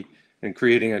treaty in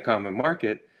creating a common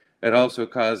market. It also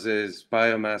causes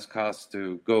biomass costs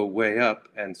to go way up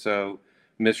and so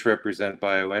misrepresent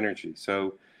bioenergy.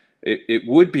 So it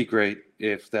would be great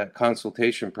if that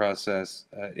consultation process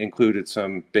included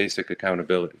some basic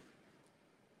accountability.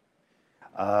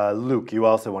 Luke, you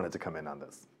also wanted to come in on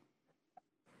this.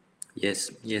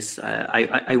 Yes.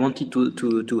 I wanted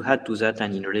to add to that,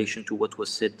 and in relation to what was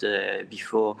said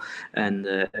before, and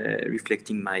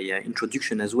reflecting my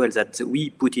introduction as well, that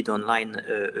we put it online,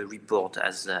 a report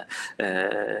as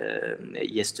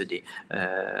yesterday,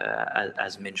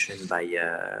 as mentioned by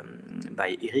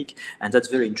Eric, and that's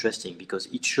very interesting because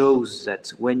it shows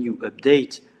that when you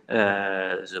update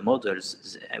the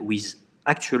models with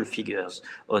actual figures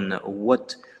on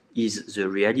what is the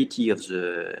reality of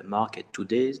the market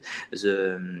today,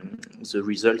 the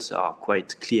results are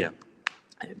quite clear.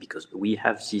 Because we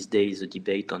have these days a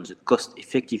debate on the cost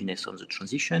effectiveness of the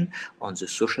transition, on the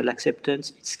social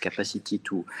acceptance, its capacity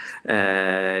to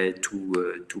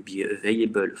be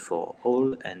available for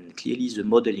all, and clearly the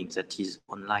modeling that is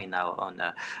online now on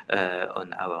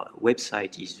our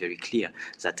website is very clear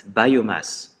that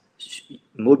biomass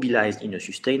mobilized in a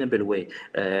sustainable way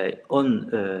on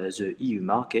the EU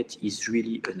market is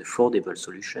really an affordable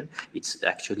solution. It's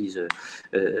actually the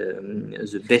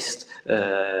best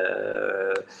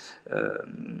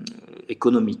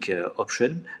economic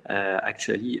option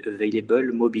actually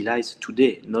available, mobilized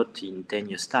today, not in 10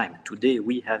 years' time. Today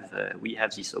we have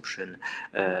this option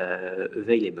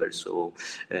available. So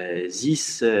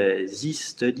this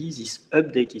study, this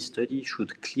updated study,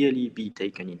 should clearly be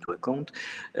taken into account,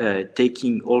 taking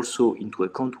also into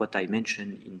account what I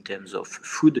mentioned in terms of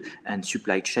food and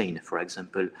supply chain. For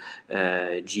example,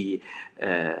 GM-free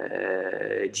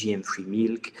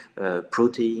milk,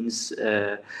 proteins,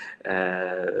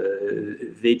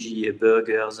 veggie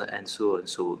burgers, and so on.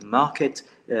 So market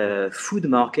food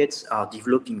markets are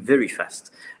developing very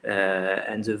fast,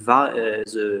 and the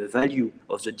value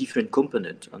of the different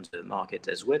component on the market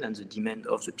as well, and the demand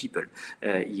of the people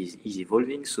is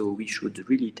evolving. So we should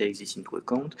really take this into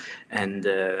account and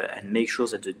make sure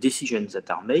that the decisions that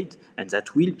are made and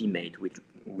that will be made, which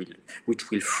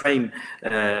will frame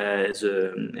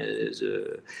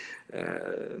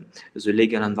the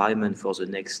legal environment for the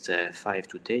next 5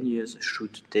 to 10 years,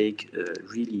 should take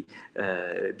really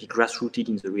be grassrooted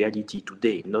in the reality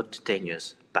today, not 10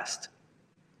 years past.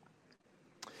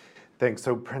 Thanks.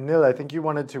 So Pernille, I think you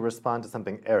wanted to respond to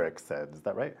something Eric said. Is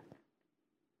that right?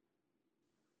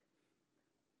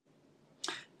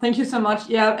 Thank you so much.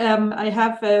 Yeah, I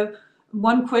have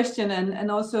one question and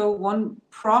also one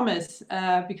promise,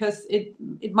 because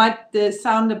it might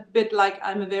sound a bit like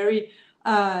I'm a very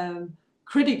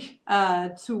critic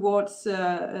towards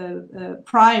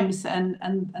primes and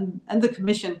the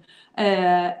Commission,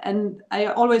 and I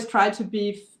always try to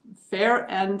be fair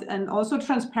and also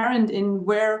transparent in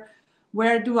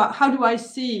how do I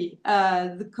see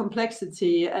the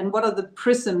complexity and what are the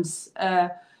prisms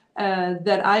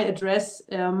that I address.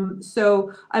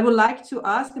 So I would like to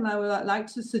ask, and I would like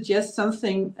to suggest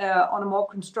something on a more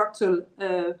constructive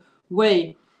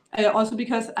way. Also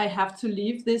because I have to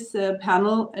leave this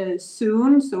panel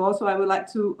soon. So also I would like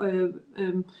to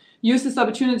use this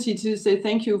opportunity to say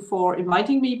thank you for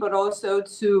inviting me, but also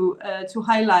to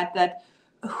highlight that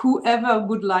whoever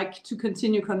would like to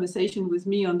continue conversation with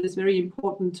me on this very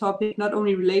important topic, not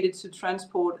only related to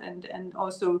transport and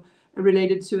also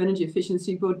related to energy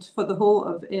efficiency, but for the whole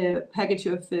of package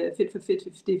of Fit for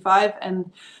 55, and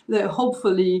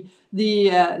hopefully the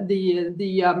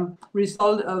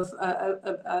result of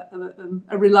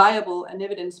a reliable and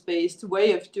evidence-based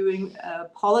way of doing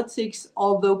politics,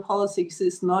 although politics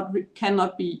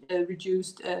cannot be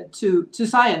reduced to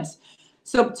science.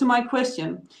 So to my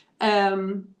question,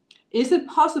 is it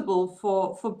possible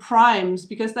for primes,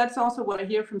 because that's also what I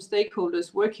hear from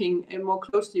stakeholders working more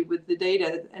closely with the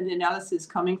data and the analysis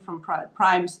coming from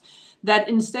primes, that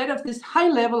instead of this high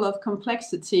level of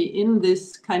complexity in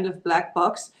this kind of black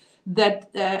box, that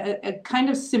a kind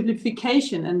of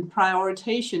simplification and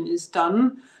prioritization is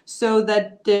done, so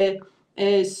that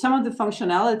some of the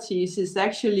functionalities is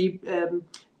actually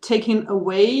taken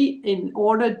away in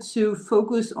order to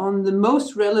focus on the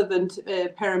most relevant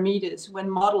parameters when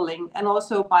modeling, and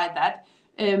also by that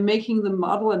making the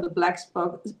model and the black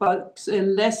box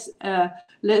less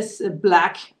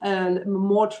black,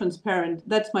 more transparent.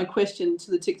 That's my question to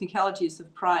the technicalities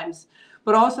of primes.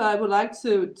 But also I would like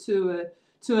to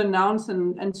announce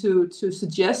and to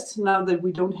suggest, now that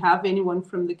we don't have anyone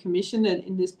from the Commission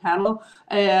in this panel,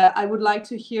 I would like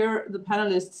to hear the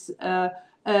panelists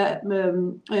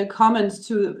comments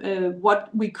to what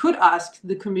we could ask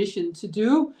the Commission to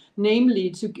do,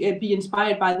 namely to be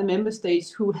inspired by the member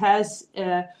states who has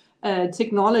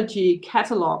technology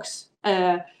catalogs.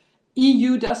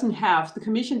 EU doesn't have, the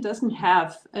Commission doesn't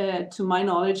have, to my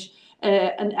knowledge,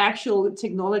 an actual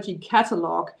technology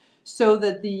catalog, so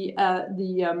that the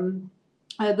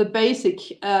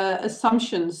basic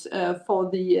assumptions for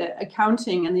the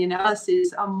accounting and the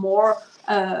analysis are more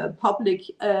public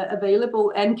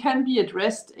available and can be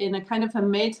addressed in a kind of a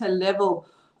meta level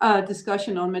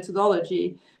discussion on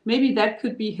methodology. Maybe that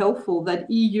could be helpful, that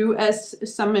EU, as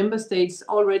some member states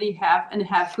already have and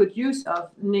have good use of,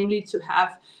 namely to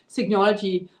have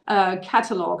technology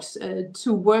catalogs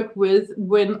to work with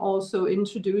when also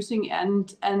introducing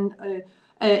and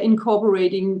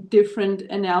incorporating different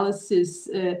analysis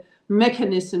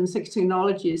mechanisms,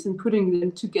 technologies, and putting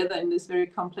them together in this very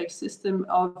complex system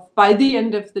of, by the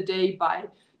end of the day, by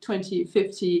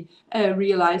 2050,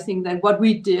 realizing that what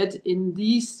we did in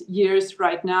these years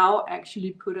right now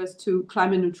actually put us to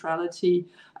climate neutrality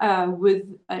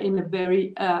in a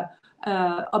very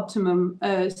optimum,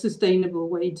 sustainable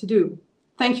way to do.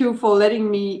 Thank you for letting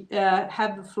me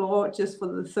have the floor just for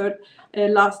the third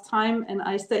last time, and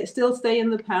I still stay in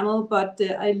the panel, but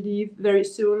I leave very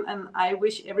soon, and I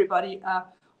wish everybody a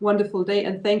wonderful day,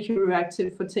 and thank you,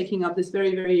 Reactive, for taking up this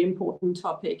very, very important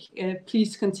topic.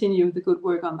 Please continue the good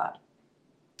work on that.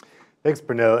 Thanks,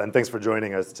 Pernille, and thanks for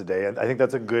joining us today. And I think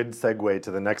that's a good segue to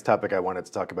the next topic I wanted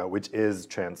to talk about, which is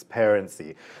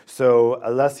transparency. So,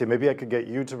 Alessia, maybe I could get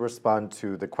you to respond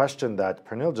to the question that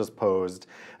Pernille just posed,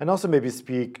 and also maybe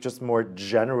speak just more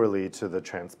generally to the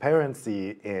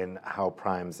transparency in how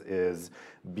primes is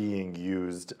being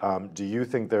used. Do you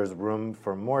think there's room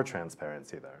for more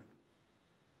transparency there?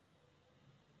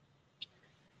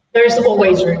 There's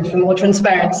always room for more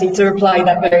transparency, to reply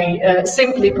that very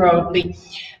simply, probably.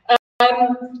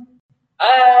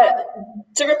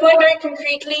 To reply very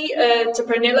concretely to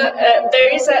Pernilla,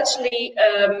 there is actually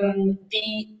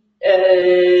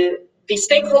the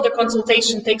stakeholder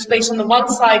consultation takes place on the one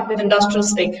side with industrial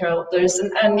stakeholders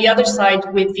and the other side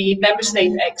with the member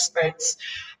state experts.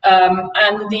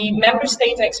 And the member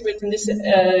state experts in this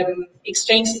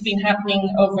exchange has been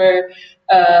happening over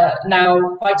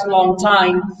now quite a long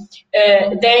time.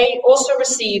 They also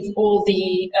receive all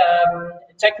the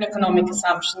techno-economic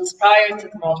assumptions prior to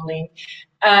the modeling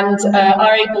and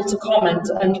are able to comment.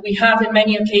 And we have in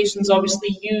many occasions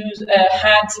obviously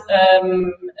had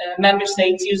member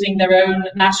states using their own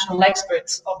national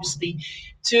experts, obviously,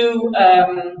 to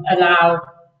allow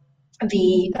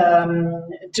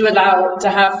to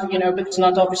have, you know, because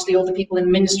not obviously all the people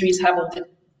in ministries have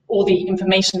all the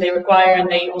information they require, and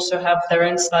they also have their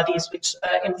own studies which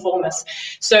inform us.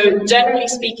 So generally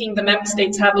speaking, the member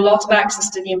states have a lot of access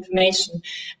to the information,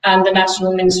 and the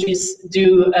national ministries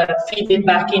do feed it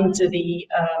back into the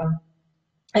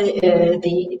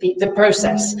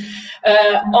process.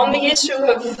 On the issue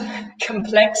of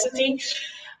complexity,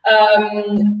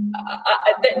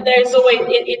 there's always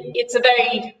it's a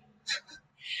very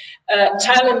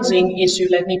challenging issue,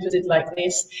 let me put it like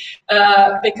this,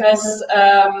 because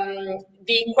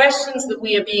the questions that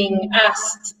we are being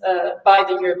asked by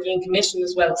the European Commission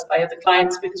as well as by other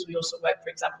clients, because we also work, for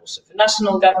example, also for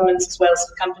national governments as well as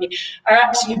for company, are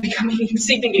actually becoming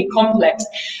exceedingly complex,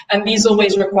 and these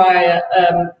always require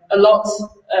a lot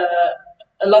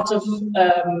of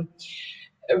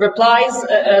replies,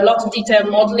 a lot of detailed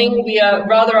modeling. We are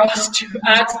rather asked to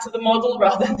add to the model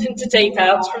rather than to take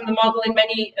out from the model in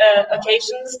many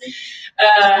occasions.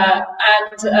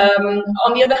 And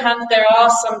on the other hand, there are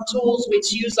some tools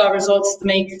which use our results to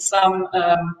make some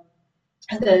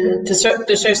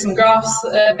to show some graphs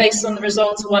based on the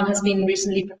results. One has been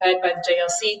recently prepared by the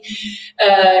JRC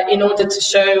in order to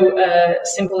show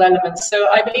simple elements. So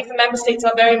I believe the member states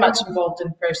are very much involved in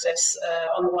the process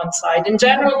on the one side. In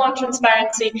general, on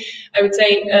transparency, I would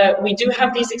say we do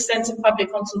have these extensive public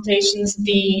consultations.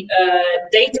 The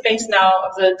database now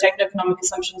of the techno-economic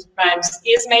assumptions of primes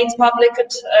is made public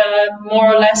at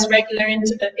more or less regular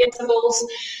intervals.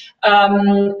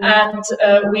 And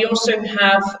we also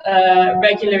have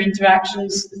regular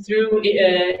interactions through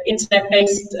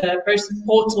internet-based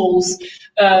portals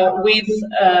with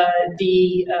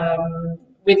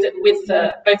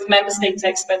both member states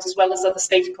experts as well as other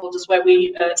stakeholders, where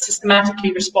we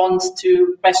systematically respond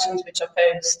to questions which are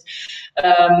posed,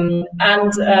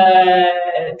 and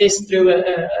this through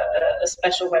a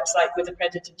special website with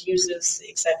accredited users,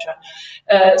 etc.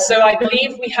 So I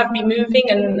believe we have been moving,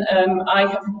 and I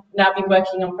have now been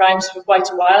working on primes for quite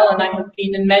a while, and I have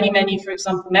been in many, for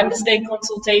example, member state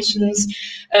consultations,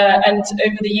 and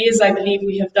over the years I believe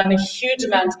we have done a huge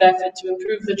amount of effort to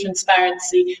improve the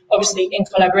transparency, obviously in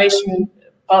collaboration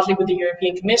partly with the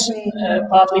European Commission,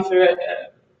 partly for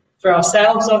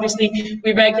ourselves, obviously.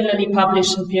 We regularly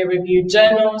publish in peer-reviewed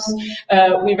journals.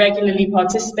 We regularly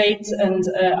participate, and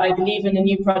I believe in a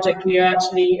new project we are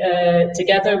actually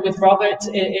together with Robert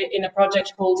in a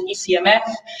project called ECMF,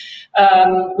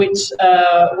 which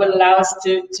will allow us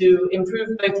to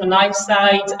improve both on our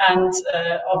side and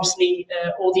obviously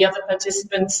all the other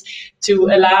participants to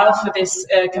allow for this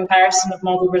comparison of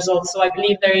model results. So I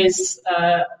believe there is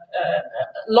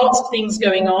lots of things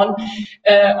going on.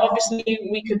 Obviously,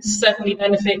 we could certainly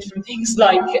benefit from things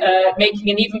like making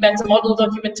an even better model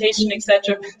documentation,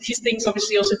 etc. These things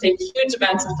obviously also take huge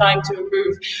amounts of time to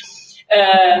improve.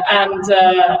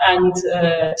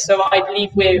 So I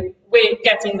believe we're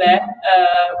getting there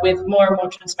with more and more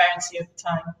transparency over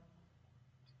time.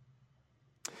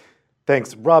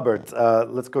 Thanks. Robert,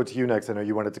 let's go to you next. I know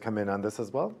you wanted to come in on this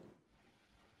as well.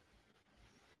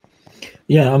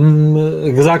 Yeah,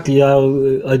 exactly.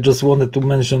 I just wanted to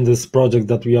mention this project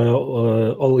that we are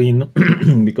all in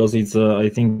because it's. I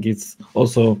think it's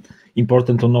also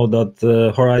important to know that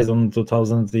Horizon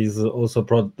 2000 is also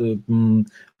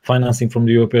financing from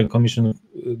the European Commission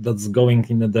that's going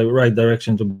in the right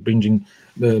direction to bringing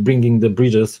the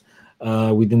bridges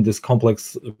within this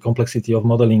complexity of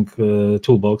modeling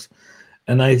toolbox.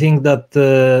 And I think that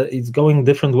it's going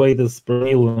different way than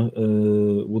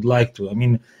Pernilla would like to. I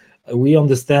mean, we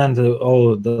understand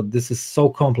that this is so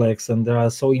complex, and there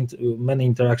are so many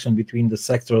interactions between the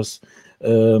sectors,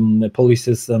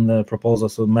 policies, and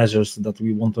proposals or measures that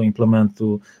we want to implement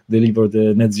to deliver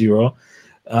the net zero.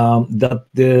 That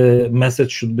the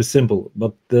message should be simple,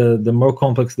 but the more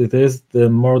complex it is, the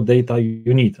more data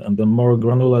you need, and the more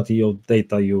granularity of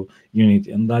data you need.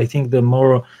 And I think the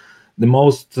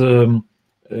most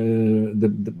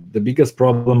the biggest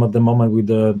problem at the moment with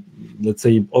the, let's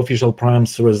say, official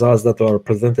primes results that are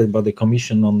presented by the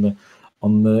Commission on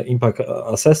the impact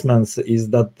assessments is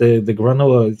that the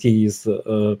granularity is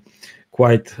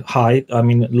quite high. I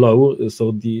mean, low.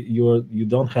 So you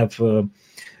don't have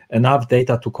enough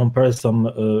data to compare some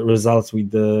results with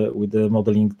the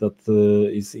modeling that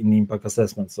is in impact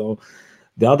assessment. So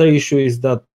the other issue is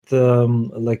that,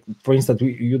 like for instance,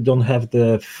 you don't have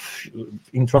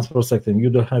in transport sector, you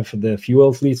don't have the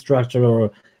fuel fleet structure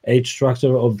or age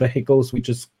structure of vehicles, which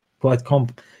is quite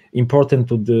important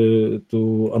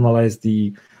to analyze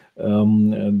the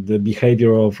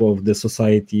behavior of the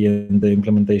society and the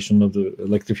implementation of the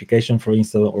electrification, for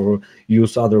instance, or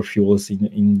use other fuels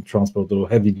in transport or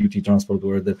heavy duty transport,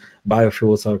 where the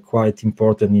biofuels are quite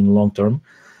important in long term.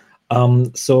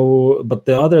 But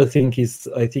the other thing is,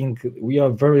 I think we are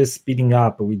very speeding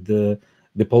up with the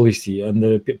policy, and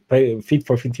the Fit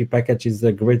for 50 package is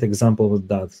a great example of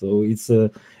that. So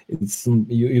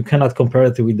you cannot compare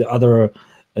it with the other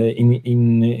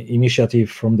initiative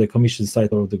from the Commission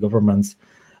side or the governments.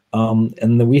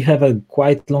 And we have a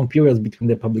quite long period between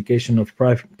the publication of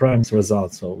primes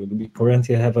results. So we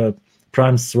currently have a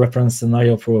primes reference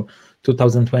scenario for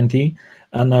 2020,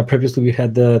 and previously we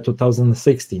had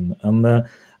 2016. And the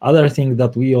other thing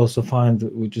that we also find,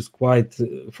 which is quite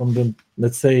from the,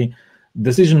 let's say,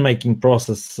 decision-making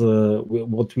process,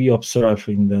 what we observe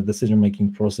in the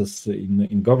decision-making process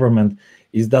in government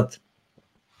is that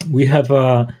we have,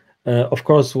 of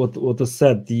course, what was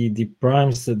said, the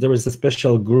primes. There is a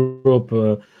special group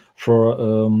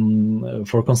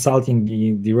for consulting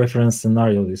the reference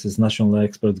scenario. This is national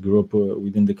expert group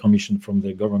within the Commission from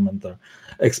the government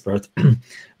expert.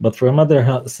 But from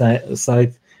other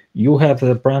side, you have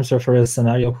a primes reference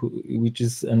scenario, which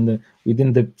is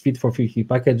within the Fit for 50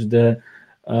 package. The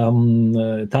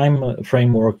time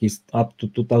framework is up to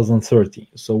 2030.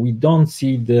 So we don't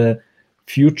see the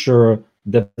future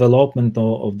development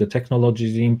of the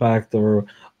technology's impact or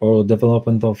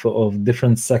development of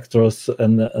different sectors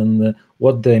and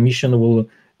what the emission will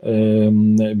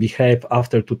behave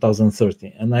after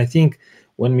 2030. And I think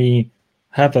when we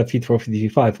have a Fit for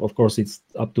 55, of course it's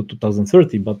up to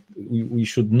 2030, but we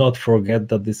should not forget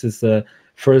that this is a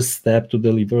first step to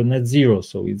deliver net zero.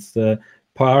 So it's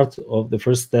part of the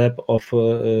first step of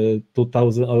the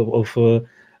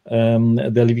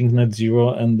Living Net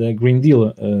Zero and the Green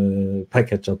Deal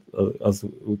package, as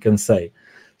we can say.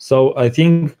 So I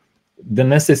think the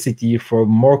necessity for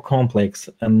more complex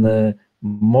and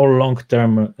more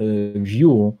long-term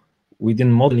view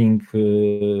within modeling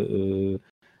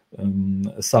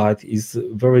side is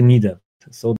very needed.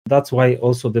 So that's why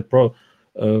also the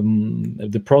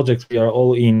projects we are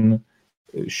all in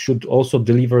should also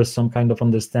deliver some kind of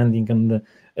understanding and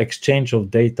exchange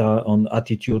of data on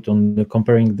attitude, on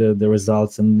comparing the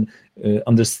results, and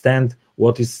understand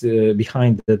what is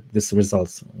behind these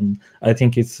results. And I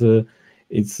think it's a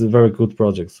very good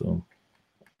project. So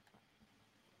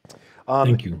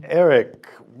thank you. Eric,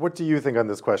 what do you think on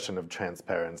this question of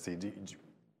transparency?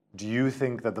 Do you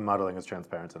think that the modeling is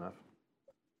transparent enough?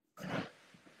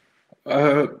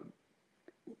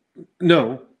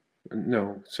 No.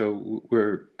 So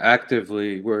we're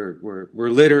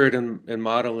literate in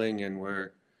modeling, and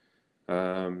we're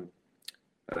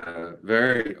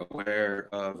very aware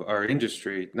of our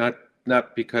industry. Not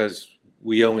because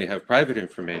we only have private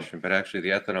information, but actually the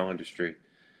ethanol industry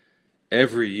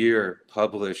every year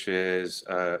publishes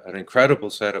an incredible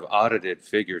set of audited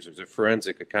figures. There's a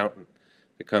forensic accountant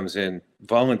that comes in,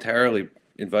 voluntarily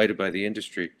invited by the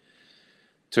industry,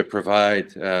 to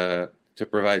provide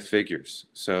figures.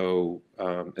 So,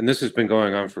 and this has been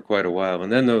going on for quite a while,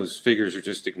 and then those figures are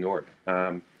just ignored.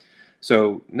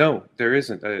 So no, there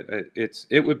isn't.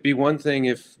 It would be one thing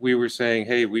if we were saying,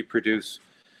 hey, we produce,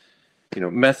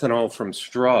 methanol from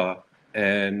straw,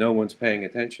 and no one's paying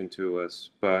attention to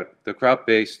us. But the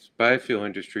crop-based biofuel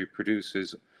industry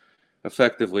produces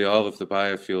effectively all of the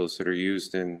biofuels that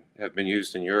have been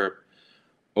used in Europe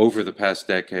over the past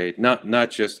decade,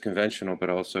 not just conventional, but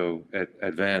also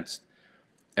advanced.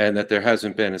 And that there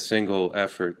hasn't been a single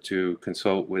effort to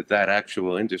consult with that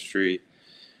actual industry,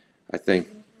 I think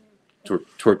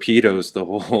torpedoes the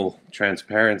whole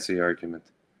transparency argument.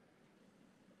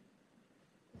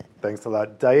 Thanks a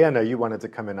lot. Diana, you wanted to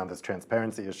come in on this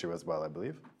transparency issue as well, I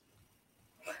believe.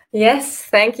 Yes,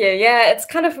 thank you. Yeah, it's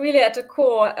kind of really at the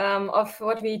core of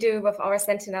what we do with our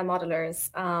Sentinel modelers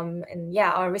and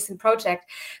yeah, our recent project.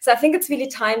 So I think it's really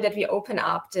time that we open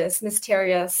up this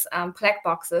mysterious black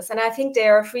boxes. And I think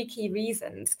there are 3 key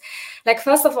reasons. Like,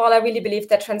 first of all, I really believe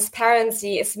that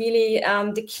transparency is really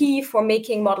the key for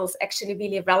making models actually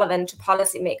really relevant to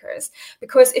policymakers.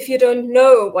 Because if you don't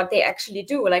know what they actually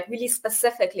do, like really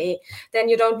specifically, then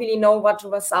you don't really know what the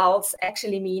results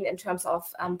actually mean in terms of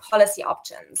policy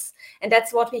options. And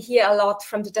that's what we hear a lot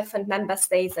from the different member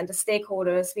states and the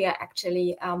stakeholders we are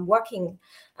actually working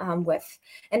with.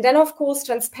 And then, of course,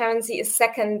 transparency is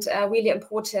second, really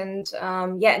important,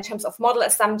 in terms of model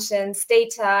assumptions,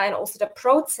 data, and also the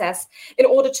process in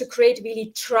order to create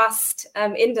really trust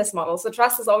in this model. So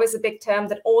trust is always a big term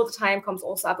that all the time comes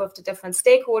also up with the different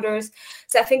stakeholders.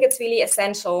 So I think it's really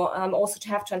essential also to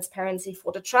have transparency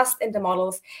for the trust in the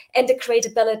models and the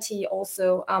credibility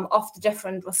also of the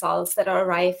different results that are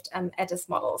arrived at these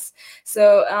models.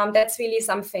 So that's really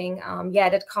something,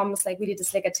 that comes like really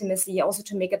this legitimacy also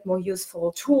to make it more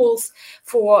useful tools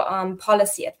for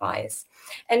policy advice.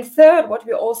 And third, what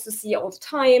we also see all the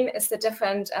time is the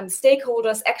different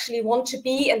stakeholders actually want to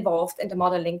be involved in the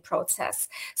modeling process.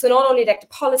 So not only like the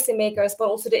policymakers, but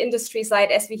also the industry side,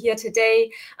 as we hear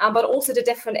today, but also the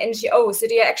different NGOs. So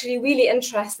they are actually really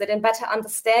interested in better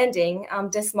understanding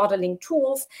these modeling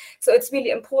tools. So it's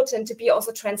really important to be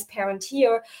also transparent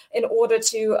here in order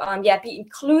to be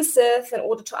inclusive, in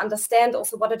order to understand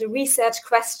also what are the research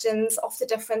questions of the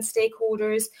different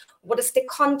stakeholders, what is the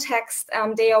context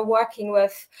they are working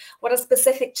with, what are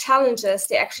specific challenges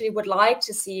they actually would like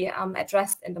to see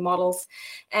addressed in the models.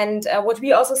 And what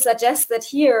we also suggested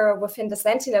here within the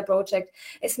Sentinel project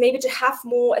is maybe to have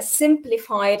more a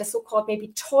simplified, a so-called maybe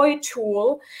toy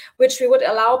tool, which we would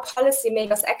allow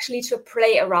policymakers actually to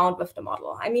play around with the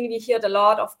model. I mean, we hear it a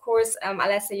lot, of course,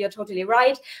 Alessia, you're totally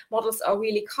right. Models are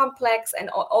really complex, and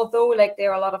although like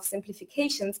there are a lot of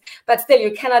simplifications, but still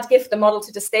you cannot give the model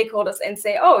to the stakeholders and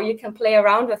say, oh, you can play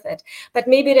around with it. But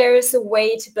maybe there is a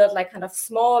way to build like kind of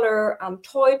smaller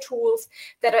toy tools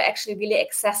that are actually really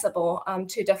accessible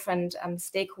to different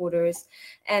stakeholders.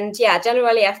 And yeah,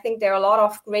 generally, I think there are a lot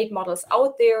of great models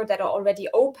out there that are already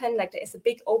open. Like there is a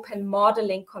big open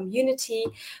modeling community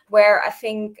where I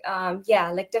think,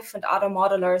 like different other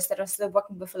modelers that are still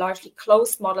working with largely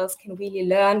closed models can really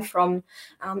learn from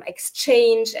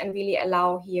exchange and really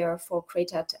allow here for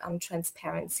greater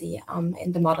transparency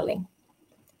in the modeling.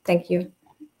 Thank you.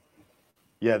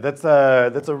 Yeah, that's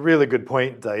a really good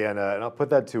point, Diana, and I'll put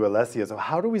that to Alessia. So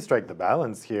how do we strike the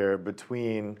balance here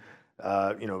between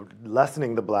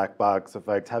lessening the black box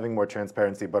effect, having more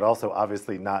transparency, but also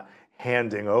obviously not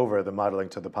handing over the modeling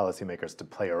to the policymakers to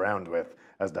play around with,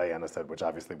 as Diana said, which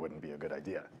obviously wouldn't be a good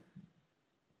idea?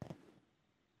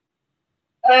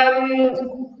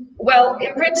 Well,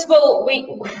 in principle,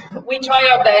 we try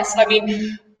our best. I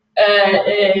mean,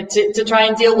 to try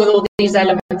and deal with all these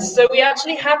elements. So we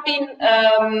actually have been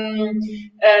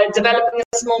developing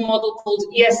a small model called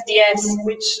ESDS,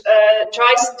 which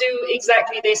tries to do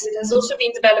exactly this. It has also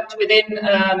been developed within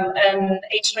an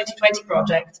H2020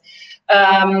 project.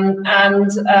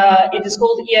 And it is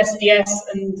called ESDS,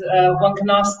 and one can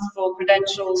ask for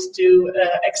credentials to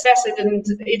access it. And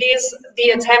it is the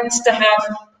attempt to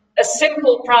have a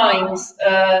simple primes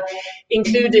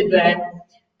included there.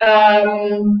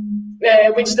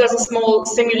 Which does a small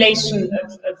simulation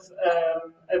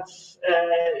of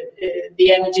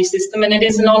the energy system, and it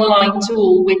is an online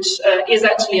tool which is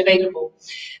actually available.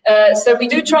 So we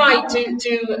do try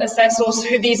to assess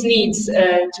also these needs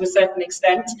to a certain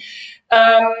extent.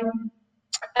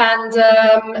 And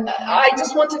I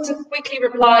just wanted to quickly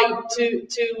reply to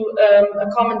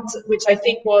a comment which I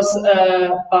think was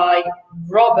by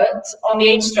Robert on the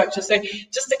age structure. So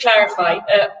just to clarify,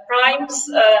 primes,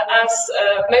 as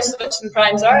most of us in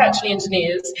primes are actually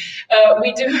engineers,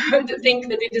 we do think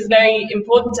that it is very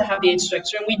important to have the age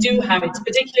structure, and we do have it,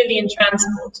 particularly in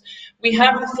transport. We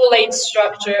have the full age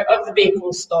structure of the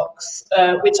vehicle stocks,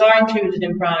 which are included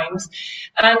in primes,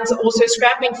 and also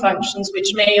scrapping functions,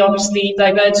 which may obviously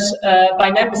diverge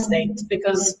by member state,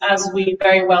 because as we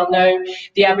very well know,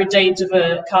 the average age of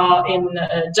a car in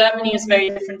Germany is very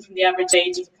different from the average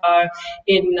age of a car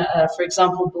in, for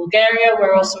example, Bulgaria,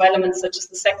 where also elements such as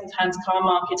the second-hand car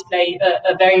market play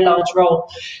a very large role.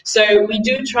 So we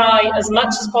do try as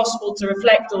much as possible to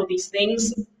reflect all these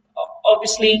things.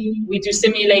 Obviously, we do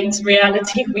simulate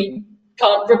reality. We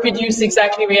can't reproduce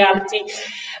exactly reality.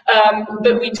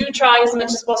 But we do try as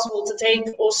much as possible to take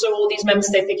also all these member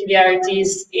state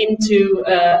peculiarities into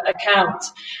account.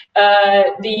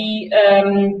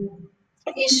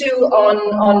 issue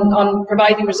on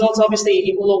providing results. Obviously,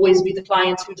 it will always be the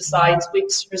client who decides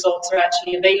which results are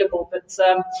actually available. But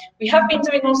we have been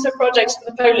doing also projects for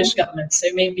the Polish government, so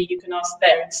maybe you can ask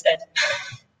there instead.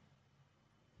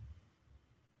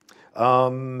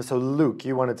 So Luke,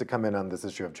 you wanted to come in on this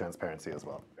issue of transparency as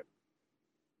well.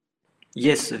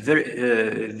 Yes,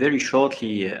 very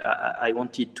shortly, I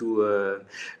wanted to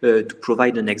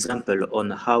provide an example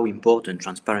on how important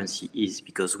transparency is,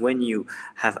 because when you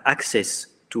have access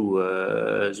to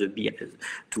the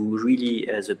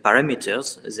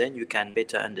parameters, then you can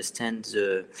better understand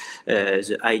the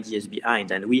ideas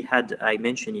behind. And I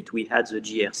mentioned it, we had the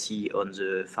GRC on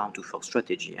the farm to fork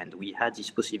strategy, and we had this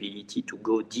possibility to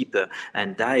go deeper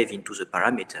and dive into the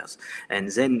parameters. And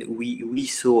then we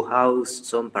saw how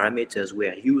some parameters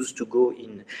were used to go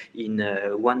in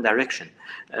one direction,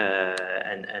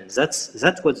 and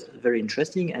that was very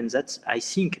interesting. And that's, I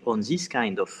think, on this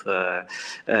kind of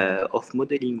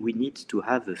modeling, we need to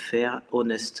have a fair,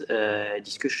 honest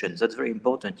discussion. That's very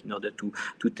important in order to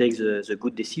take the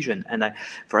good decision. And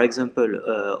for example,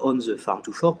 on the farm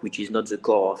to fork, which is not the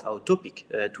core of our topic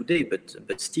today,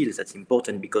 but still that's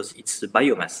important because it's the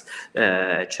biomass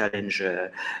challenge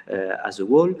as a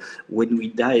whole. When we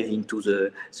dive into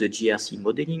the GRC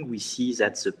modeling, we see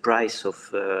that the price of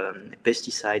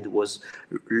pesticide was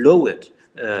lowered.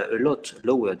 A lot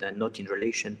lower than not in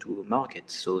relation to market.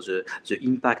 So the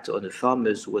impact on the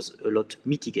farmers was a lot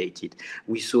mitigated.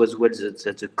 We saw as well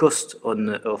that the cost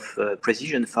of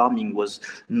precision farming was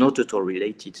not at all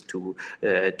related to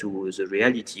the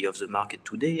reality of the market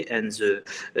today. And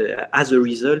as a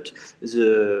result,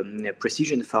 the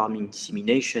precision farming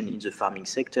dissemination in the farming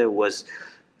sector was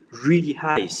really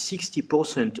high.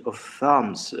 60% of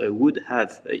farms would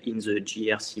have in the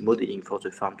GRC modeling for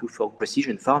the farm to fork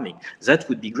precision farming. That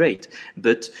would be great,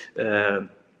 but I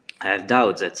have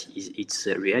doubt that it's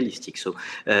realistic. So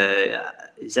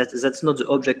that's not the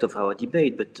object of our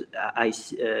debate, but I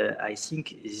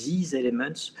think these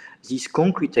elements, these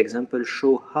concrete examples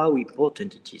show how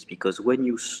important it is, because when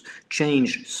you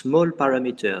change small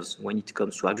parameters, when it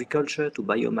comes to agriculture, to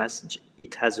biomass,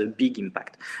 it has a big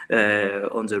impact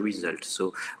on the result.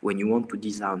 So when you want to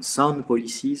design sound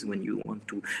policies, when you want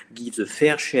to give the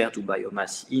fair share to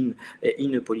biomass in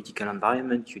a political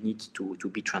environment, you need to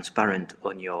be transparent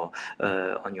on your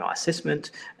assessment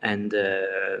and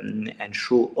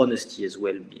show honesty as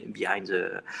well behind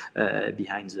the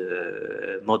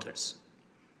models.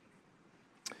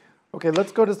 Okay,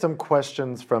 let's go to some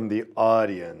questions from the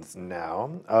audience now.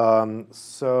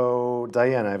 So,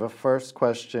 Diane, I have a first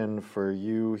question for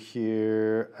you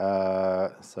here.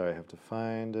 Sorry, I have to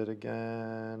find it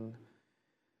again.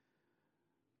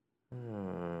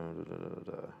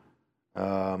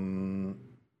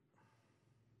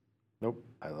 Nope,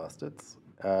 I lost it.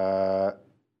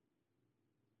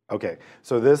 Okay,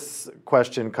 so this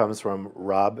question comes from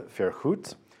Rob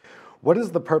Verhoet. What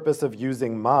is the purpose of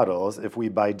using models if we,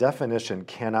 by definition,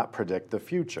 cannot predict the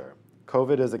future?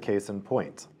 COVID is a case in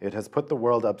point. It has put the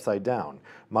world upside down.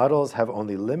 Models have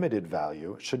only limited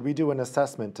value. Should we do an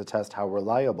assessment to test how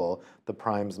reliable the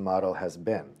primes model has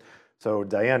been? So,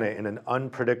 Diana, in an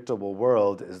unpredictable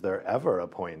world, is there ever a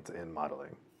point in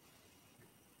modeling?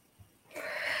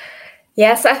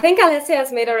 Yes, I think Alessia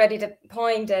has made already the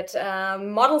point that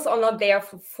models are not there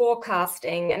for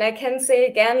forecasting. And I can say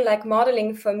again, like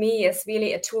modeling for me is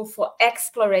really a tool for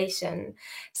exploration.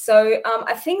 So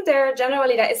I think there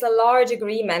is a large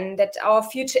agreement that our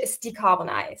future is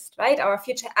decarbonized, right? Our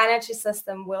future energy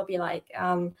system will be like,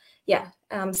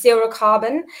 zero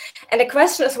carbon. And the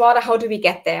question is rather, how do we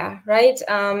get there, right?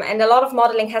 And a lot of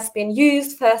modeling has been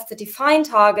used first to define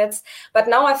targets, but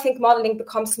now I think modeling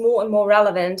becomes more and more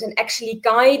relevant and actually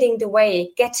guiding the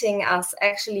way, getting us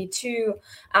actually to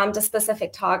the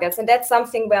specific targets. And that's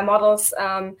something where models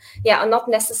are not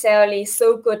necessarily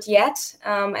so good yet,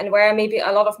 and where maybe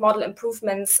a lot of model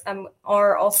improvements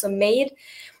are also made.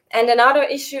 And another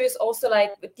issue is also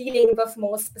like dealing with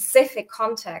more specific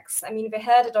contexts. I mean, we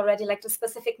heard it already, like the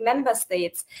specific member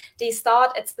states, they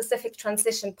start at specific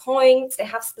transition points, they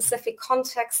have specific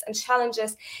contexts and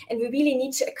challenges, and we really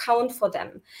need to account for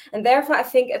them. And therefore, I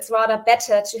think it's rather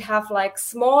better to have like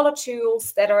smaller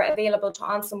tools that are available to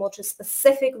answer more to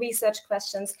specific research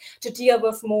questions, to deal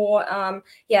with more,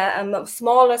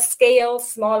 smaller scales,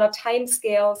 smaller time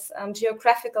scales,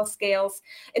 geographical scales,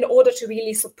 in order to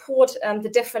really support the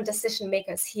different different decision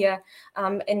makers here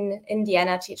in the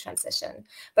energy transition.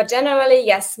 But generally,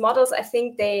 yes, models, I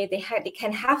think they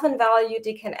can have in value,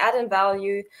 they can add in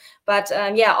value, but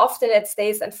yeah, often it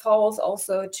stays and falls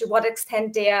also to what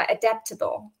extent they are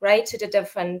adaptable, right, to the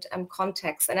different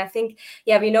contexts. And I think,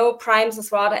 yeah, we know PRIMES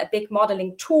is rather a big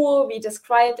modeling tool. We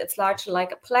described it's largely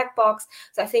like a black box.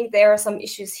 So I think there are some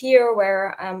issues here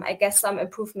where I guess some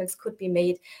improvements could be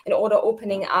made in order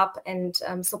opening up and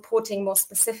supporting more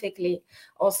specifically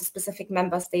also specific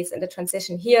member states in the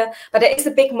transition here. But there is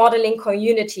a big modeling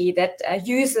community that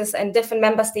uses, and different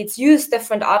member states use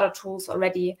different other tools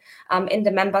already in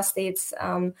the member states.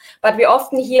 But we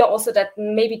often hear also that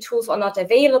maybe tools are not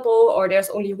available or there's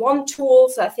only one tool.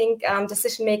 So I think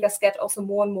decision makers get also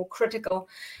more and more critical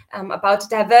about the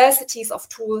diversities of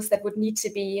tools that would need to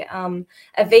be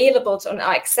available to, and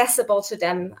are accessible to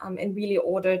them in really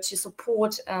order to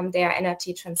support their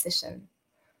energy transition.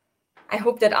 I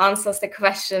hope that answers the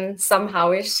question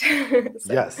somehow-ish. So.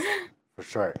 Yes, for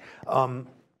sure.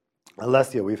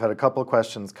 Alessia, we've had a couple of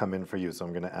questions come in for you, so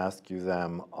I'm going to ask you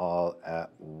them all at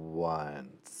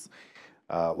once.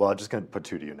 Well, I'm just going to put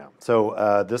two to you now.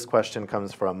 So this question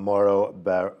comes from Mauro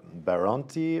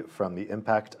Baronti from the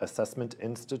Impact Assessment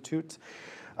Institute.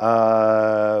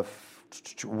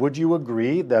 Would you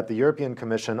agree that the European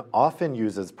Commission often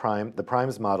uses the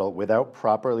PRIMES model without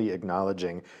properly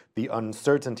acknowledging the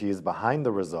uncertainties behind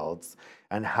the results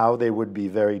and how they would be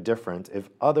very different if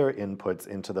other inputs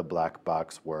into the black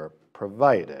box were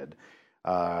provided?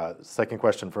 Second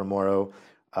question for Mauro.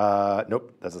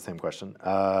 Nope, that's the same question.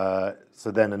 So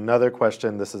then another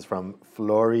question, this is from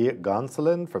Flory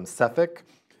Gonsolin from CEFIC.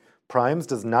 PRIMES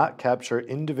does not capture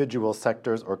individual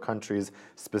sectors or countries'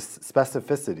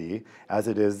 specificity as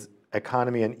it is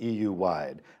economy and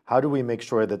EU-wide. How do we make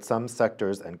sure that some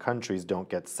sectors and countries don't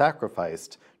get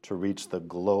sacrificed to reach the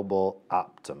global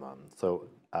optimum? So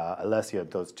Alessia,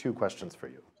 those two questions for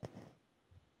you.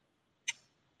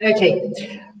 Okay,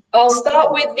 I'll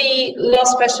start with the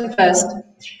last question first.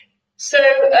 So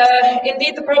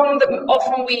indeed, the problem that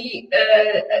often we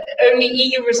only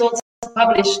EU results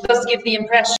published does give the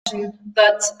impression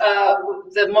that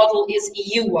the model is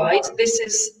EU-wide. This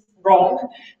is wrong.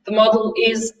 The model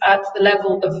is at the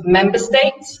level of member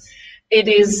states. It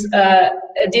is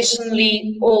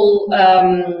additionally all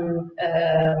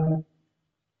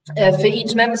for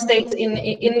each member state in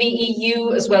the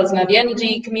EU, as well as now the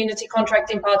energy community,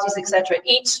 contracting parties, etc.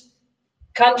 Each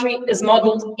country is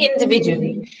modeled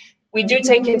individually. We do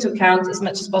take into account as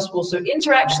much as possible so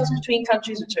interactions between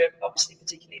countries, which are obviously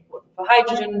particularly important for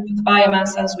hydrogen, for the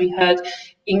biomass, as we heard,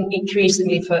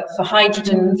 increasingly for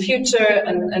hydrogen future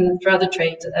and for other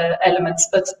trade elements,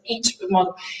 but each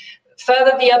model.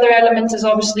 Further, the other element is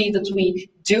obviously that we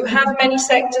do have many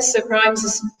sectors, so PRIMES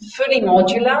is fully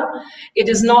modular. It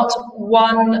is not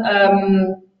one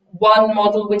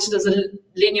model which does a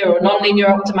linear or non-linear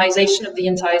optimization of the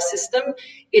entire system.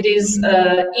 It is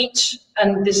each,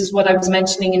 and this is what I was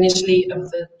mentioning initially of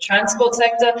the transport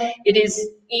sector, it is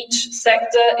each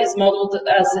sector is modeled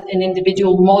as an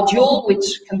individual module,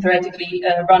 which can theoretically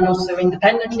run also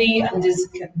independently and is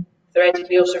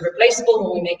theoretically also replaceable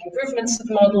when we make improvements to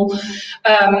the model.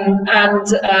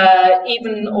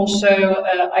 Even also,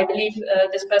 I believe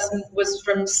this person was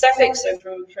from CEFIC, so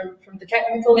from the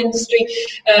chemical industry.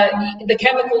 The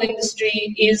chemical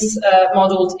industry is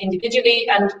modeled individually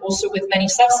and also with many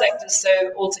subsectors. So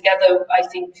altogether, I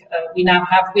think we now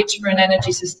have, which for an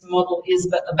energy system model is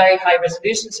a very high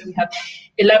resolution. So we have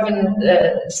 11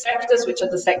 sectors, which are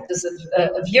the sectors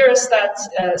of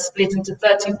Eurostat, split into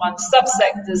 31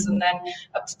 subsectors, and then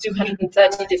up to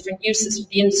 230 different uses for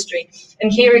the industry.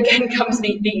 And here again comes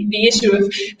the issue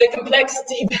of the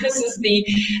complexity versus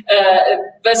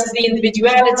the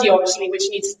individuality, obviously, which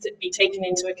needs to be taken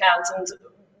into account, and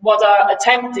what our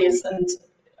attempt is. And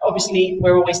obviously,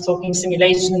 we're always talking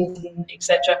simulations,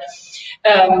 etc.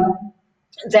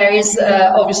 There is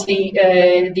obviously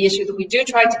the issue that we do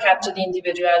try to capture the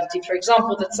individuality. For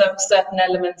example, that certain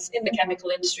elements in the chemical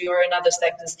industry or in other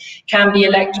sectors can be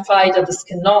electrified, others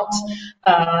cannot,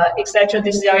 etc.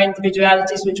 These are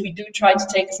individualities which we do try to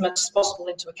take as much as possible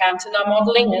into account in our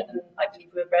modelling, and I believe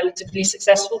we're relatively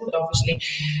successful, but obviously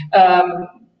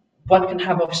one can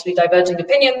have obviously diverging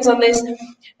opinions on this.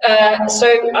 So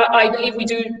I believe we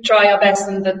do try our best,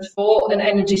 and that for an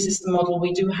energy system model,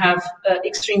 we do have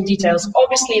extreme details.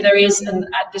 Obviously there is, and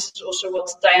this is also what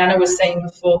Diana was saying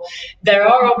before, there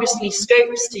are obviously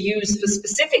scopes to use for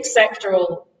specific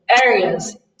sectoral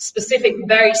areas, specific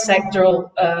very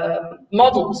sectoral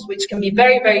models, which can be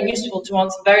very, very useful to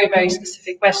answer very, very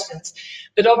specific questions.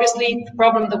 But obviously, the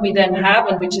problem that we then have,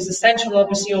 and which is essential,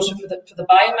 obviously, also for the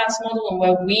biomass model, and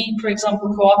where we, for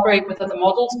example, cooperate with other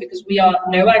models because we are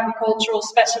no agricultural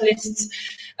specialists,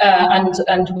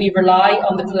 and we rely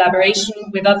on the collaboration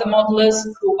with other modelers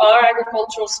who are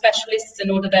agricultural specialists in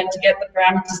order then to get the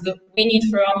parameters that we need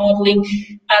for our modeling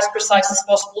as precise as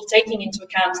possible, taking into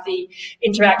account the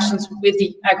interactions with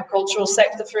the agricultural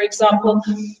sector, for example.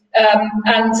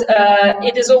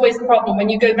 It is always the problem when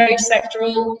you go very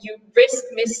sectoral, you risk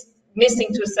missing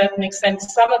to a certain extent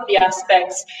some of the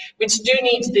aspects which do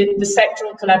need the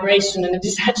sectoral collaboration, and it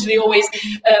is actually always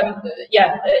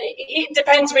it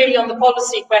depends really on the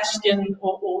policy question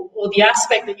or the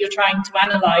aspect that you're trying to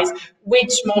analyze,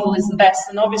 which model is the best.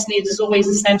 And obviously it is always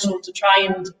essential to try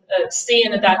and see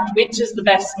and adapt which is the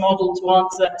best model to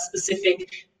answer a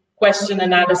specific question,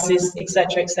 analysis,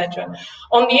 etc., etc.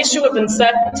 On the issue of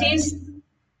uncertainties,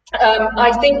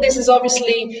 I think this is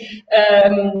obviously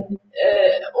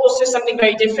also something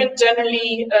very different.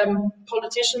 Generally,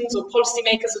 politicians or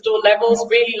policymakers at all levels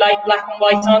really like black and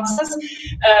white answers.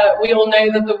 We all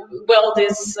know that the world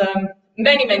is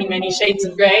many, many, many shades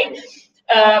of grey.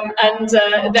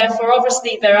 Therefore,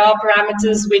 obviously, there are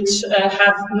parameters which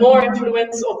have more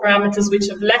influence or parameters which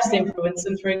have less influence.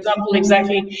 And for example,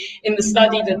 exactly in the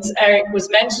study that Eric was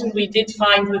mentioned, we did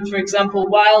find that, for example,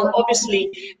 while obviously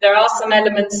there are some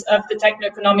elements of the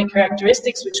techno-economic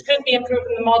characteristics which could be improved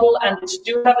in the model and which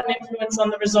do have an influence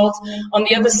on the results, on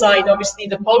the other side, obviously,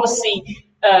 the policy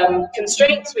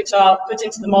constraints which are put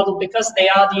into the model because they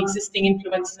are the existing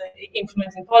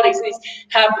influencing policies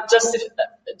have just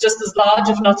as large,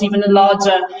 if not even a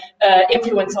larger,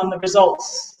 influence on the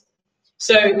results.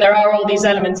 So there are all these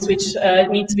elements which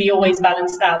need to be always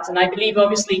balanced out, and I believe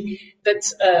obviously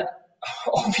that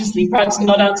obviously perhaps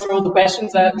cannot answer all the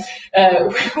questions.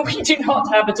 We do not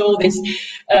have at all this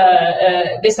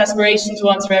aspiration to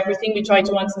answer everything. We try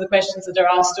to answer the questions that are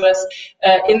asked to us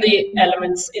in the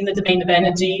elements, in the domain of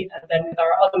energy, and then there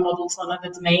are other models on other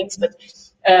domains. But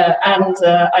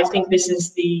I think this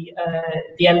is the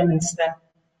elements there.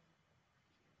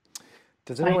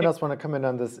 Does anyone else want to come in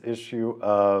on this issue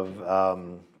of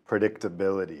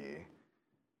predictability?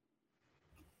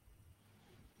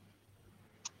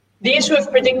 The issue of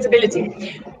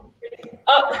predictability.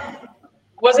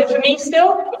 Was it for me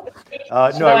still? No, I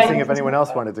was saying if anyone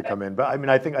else wanted to come in, but I mean,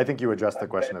 I think you addressed the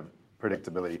question of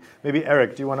predictability. Maybe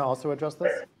Eric, do you want to also address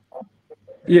this?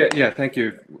 Yeah. Thank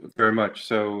you very much.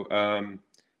 So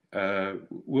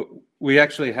we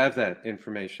actually have that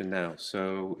information now.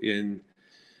 So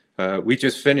we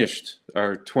just finished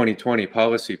our 2020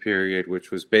 policy period, which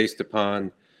was based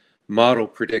upon model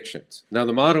predictions. Now,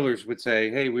 the modelers would say,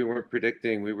 hey, we weren't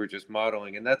predicting, we were just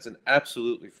modeling, and that's an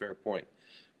absolutely fair point.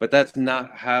 But that's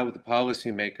not how the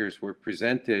policymakers were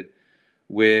presented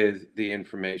with the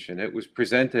information. It was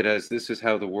presented as this is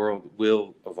how the world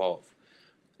will evolve.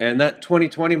 And that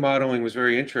 2020 modeling was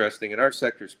very interesting in our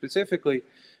sector specifically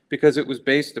because it was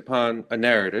based upon a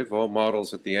narrative. All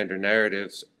models at the end are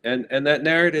narratives. And that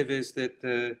narrative is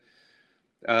that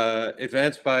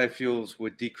advanced biofuels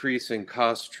would decrease in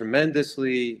cost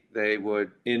tremendously. They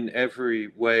would in every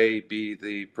way be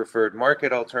the preferred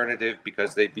market alternative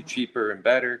because they'd be cheaper and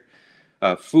better.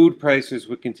 Food prices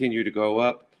would continue to go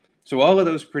up. So all of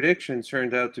those predictions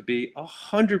turned out to be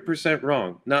 100%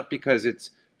 wrong, not because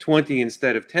it's 20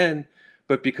 instead of 10,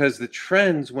 but because the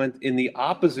trends went in the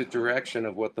opposite direction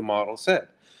of what the model said.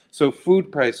 So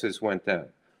food prices went down.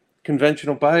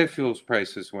 Conventional biofuels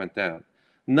prices went down.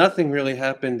 Nothing really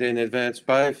happened in advanced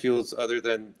biofuels other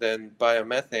than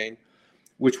biomethane,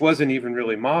 which wasn't even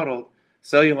really modeled.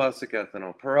 Cellulosic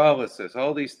ethanol, pyrolysis,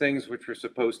 all these things which were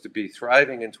supposed to be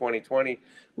thriving in 2020,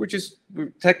 were just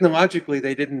technologically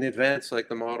they didn't advance like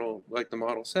the model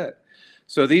said.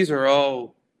 So these are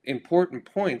all important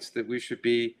points that we should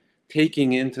be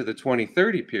taking into the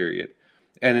 2030 period.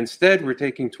 And instead, we're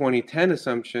taking 2010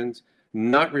 assumptions,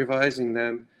 not revising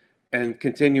them, and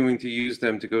continuing to use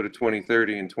them to go to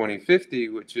 2030 and 2050,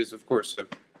 which is, of course,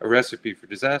 a recipe for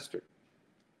disaster.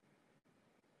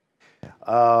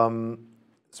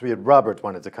 So we had Robert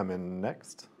wanted to come in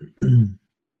next.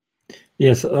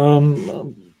 Yes,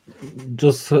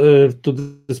 just to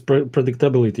this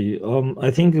predictability.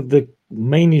 I think the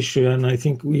main issue, and I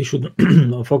think we should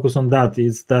focus on that,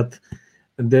 is that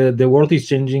the world is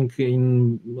changing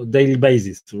in a daily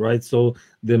basis, right? So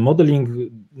the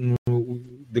modeling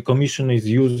the Commission is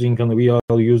using and we are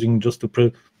using just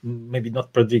to maybe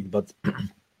not predict, but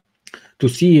to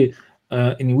see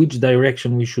in which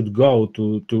direction we should go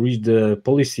to reach the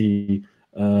policy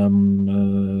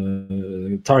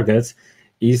targets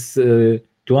is to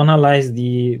analyze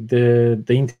the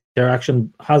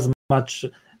interaction as much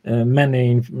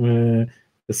many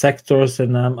sectors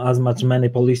and as much many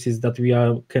policies that we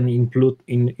can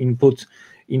input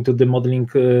into the modeling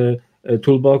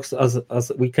toolbox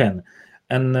as we can.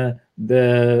 And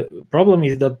the problem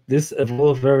is that this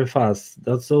evolves very fast.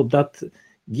 That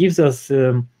gives us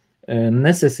a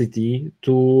necessity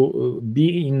to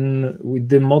be with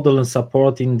the model and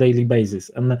support in daily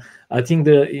basis. And I think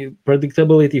the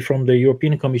predictability from the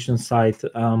European Commission side,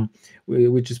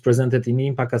 which is presented in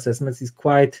impact assessments, is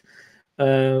quite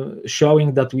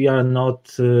showing that we are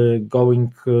not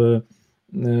going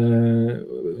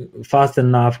fast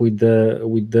enough with the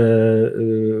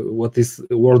what is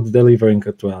world delivering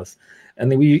to us.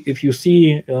 And if you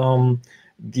see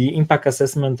the impact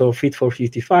assessment of Fit for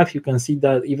 55, you can see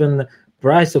that even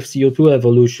price of CO2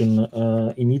 evolution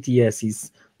in ETS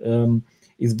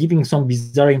is giving some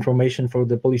bizarre information for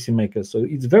the policymakers. So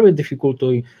it's very difficult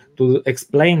to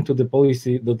explain to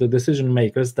the decision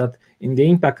makers that in the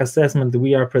impact assessment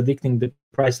we are predicting the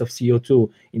price of CO2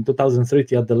 in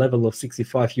 2030 at the level of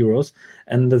 65 euros,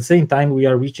 and at the same time we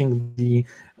are reaching the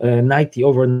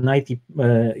over 90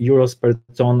 euros per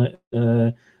ton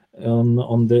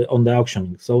on the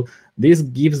auctioning. So this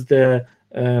gives the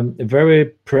very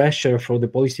pressure for the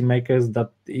policymakers that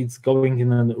it's going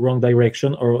in a wrong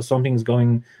direction or something's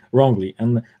going wrongly.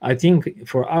 And I think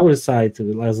for our side,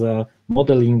 as a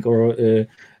modeling or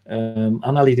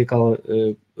analytical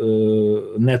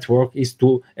network, is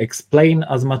to explain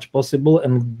as much possible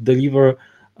and deliver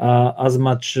as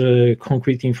much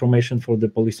concrete information for the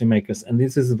policymakers. And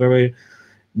this is very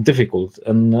difficult.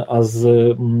 And as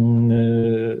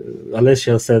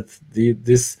Alessia said,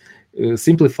 this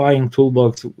simplifying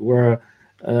toolbox where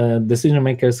decision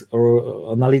makers or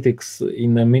analytics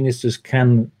in the ministries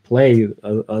can play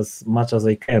as much as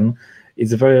they can,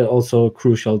 is very also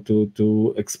crucial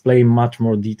to explain much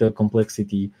more detailed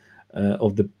complexity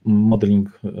of the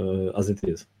modeling as it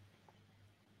is.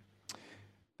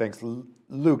 Thanks.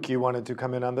 Luke, you wanted to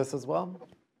come in on this as well?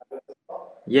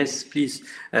 Yes, please.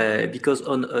 Because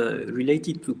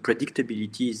related to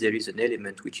predictability, there is an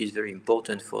element which is very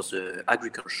important for the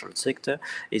agricultural sector,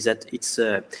 is that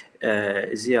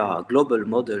they are global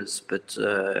models, but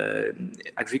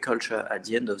agriculture at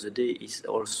the end of the day is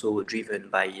also driven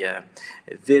by a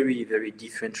very, very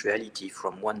different reality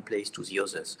from one place to the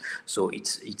others. So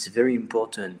it's very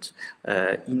important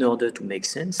in order to make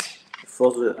sense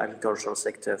for the agricultural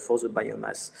sector, for the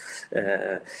biomass,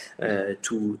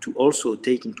 to also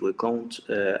take into account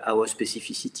our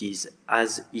specificities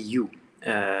as EU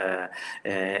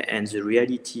and the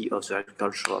reality of the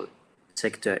agricultural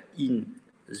sector in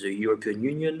the European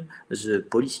Union. The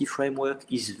policy framework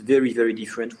is very, very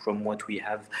different from what we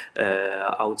have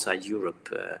outside Europe.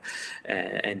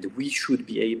 And we should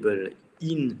be able,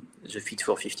 in the Fit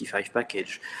for 55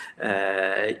 package,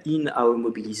 in our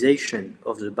mobilization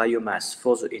of the biomass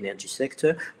for the energy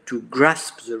sector, to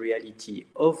grasp the reality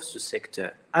of the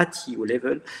sector at EU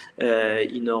level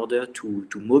in order to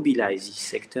mobilize this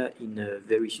sector in a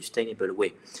very sustainable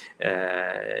way.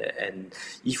 And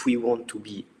if we want to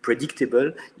be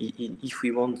predictable, if we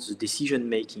want the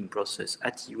decision-making process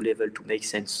at EU level to make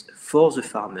sense for the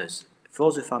farmers,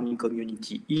 for the farming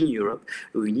community in Europe,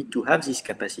 we need to have this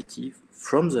capacity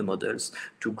from the models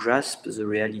to grasp the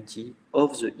reality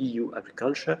of the EU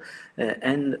agriculture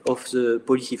and of the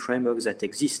policy frameworks that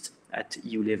exist at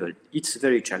EU level. It's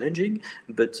very challenging,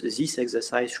 but this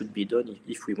exercise should be done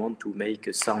if we want to make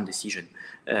a sound decision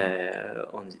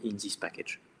in this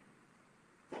package.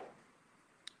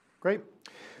 Great.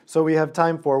 So we have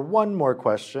time for one more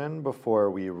question before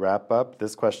we wrap up.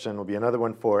 This question will be another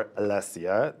one for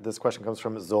Alessia. This question comes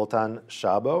from Zoltan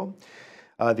Szabo.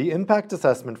 The impact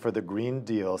assessment for the Green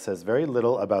Deal says very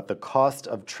little about the cost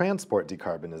of transport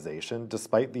decarbonization,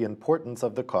 despite the importance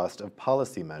of the cost of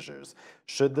policy measures.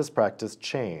 Should this practice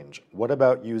change? What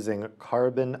about using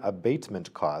carbon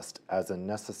abatement cost as a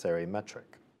necessary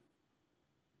metric?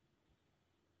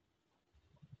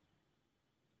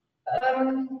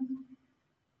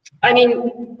 I mean,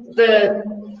 the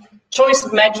choice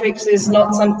of metrics is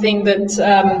not something that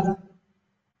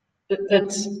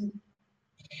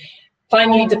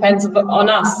finally depends on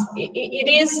us. It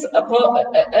is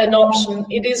an option.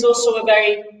 It is also a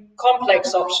very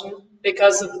complex option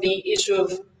because of the issue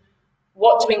of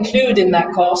what to include in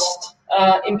that cost,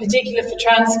 in particular for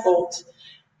transport.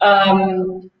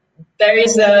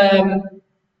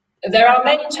 There are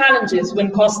many challenges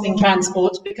when costing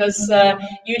transport because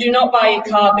you do not buy a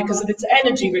car because of its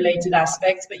energy-related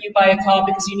aspects, but you buy a car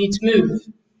because you need to move.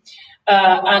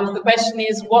 And the question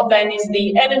is, what then is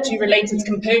the energy-related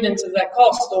component of that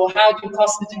cost, or how do you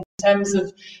cost it in terms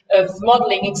of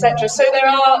modelling, etc. So there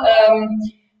are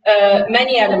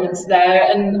many elements there,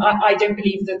 and I don't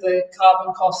believe that the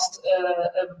carbon cost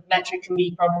metric can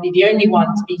be probably the only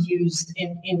one to be used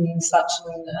in such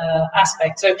an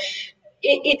aspect. So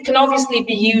it can obviously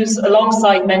be used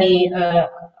alongside many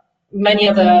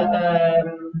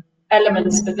other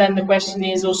elements, but then the question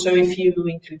is also if you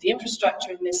include the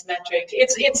infrastructure in this metric.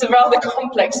 It's a rather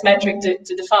complex metric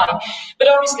to define, but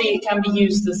obviously it can be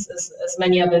used as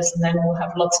many others, and then we'll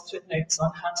have lots of footnotes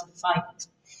on how to define it.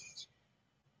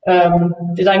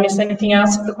 Did I miss anything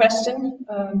else of the question?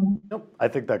 Nope, I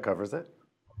think that covers it.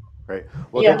 Great.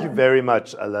 Well, thank you very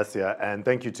much, Alessia, and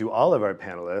thank you to all of our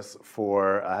panelists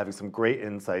for having some great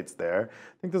insights there.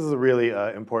 I think this is a really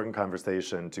important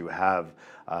conversation to have,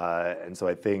 and so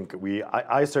I think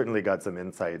I certainly got some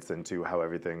insights into how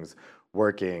everything's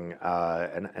working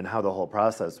and how the whole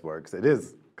process works. It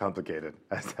is complicated,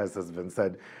 as has been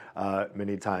said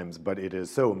many times, but it is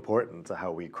so important to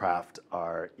how we craft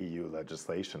our EU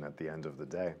legislation at the end of the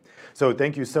day. So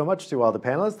thank you so much to all the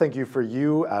panelists. Thank you for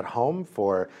you at home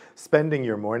for spending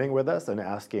your morning with us and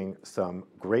asking some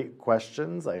great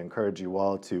questions. I encourage you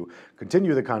all to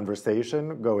continue the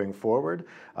conversation going forward,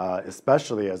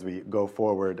 especially as we go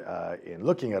forward in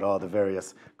looking at all the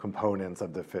various components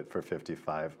of the Fit for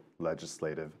 55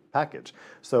 legislative package.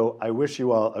 So I wish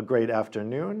you all a great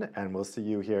afternoon, and we'll see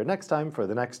you here next time for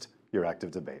the next Euractiv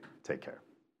debate. Take care.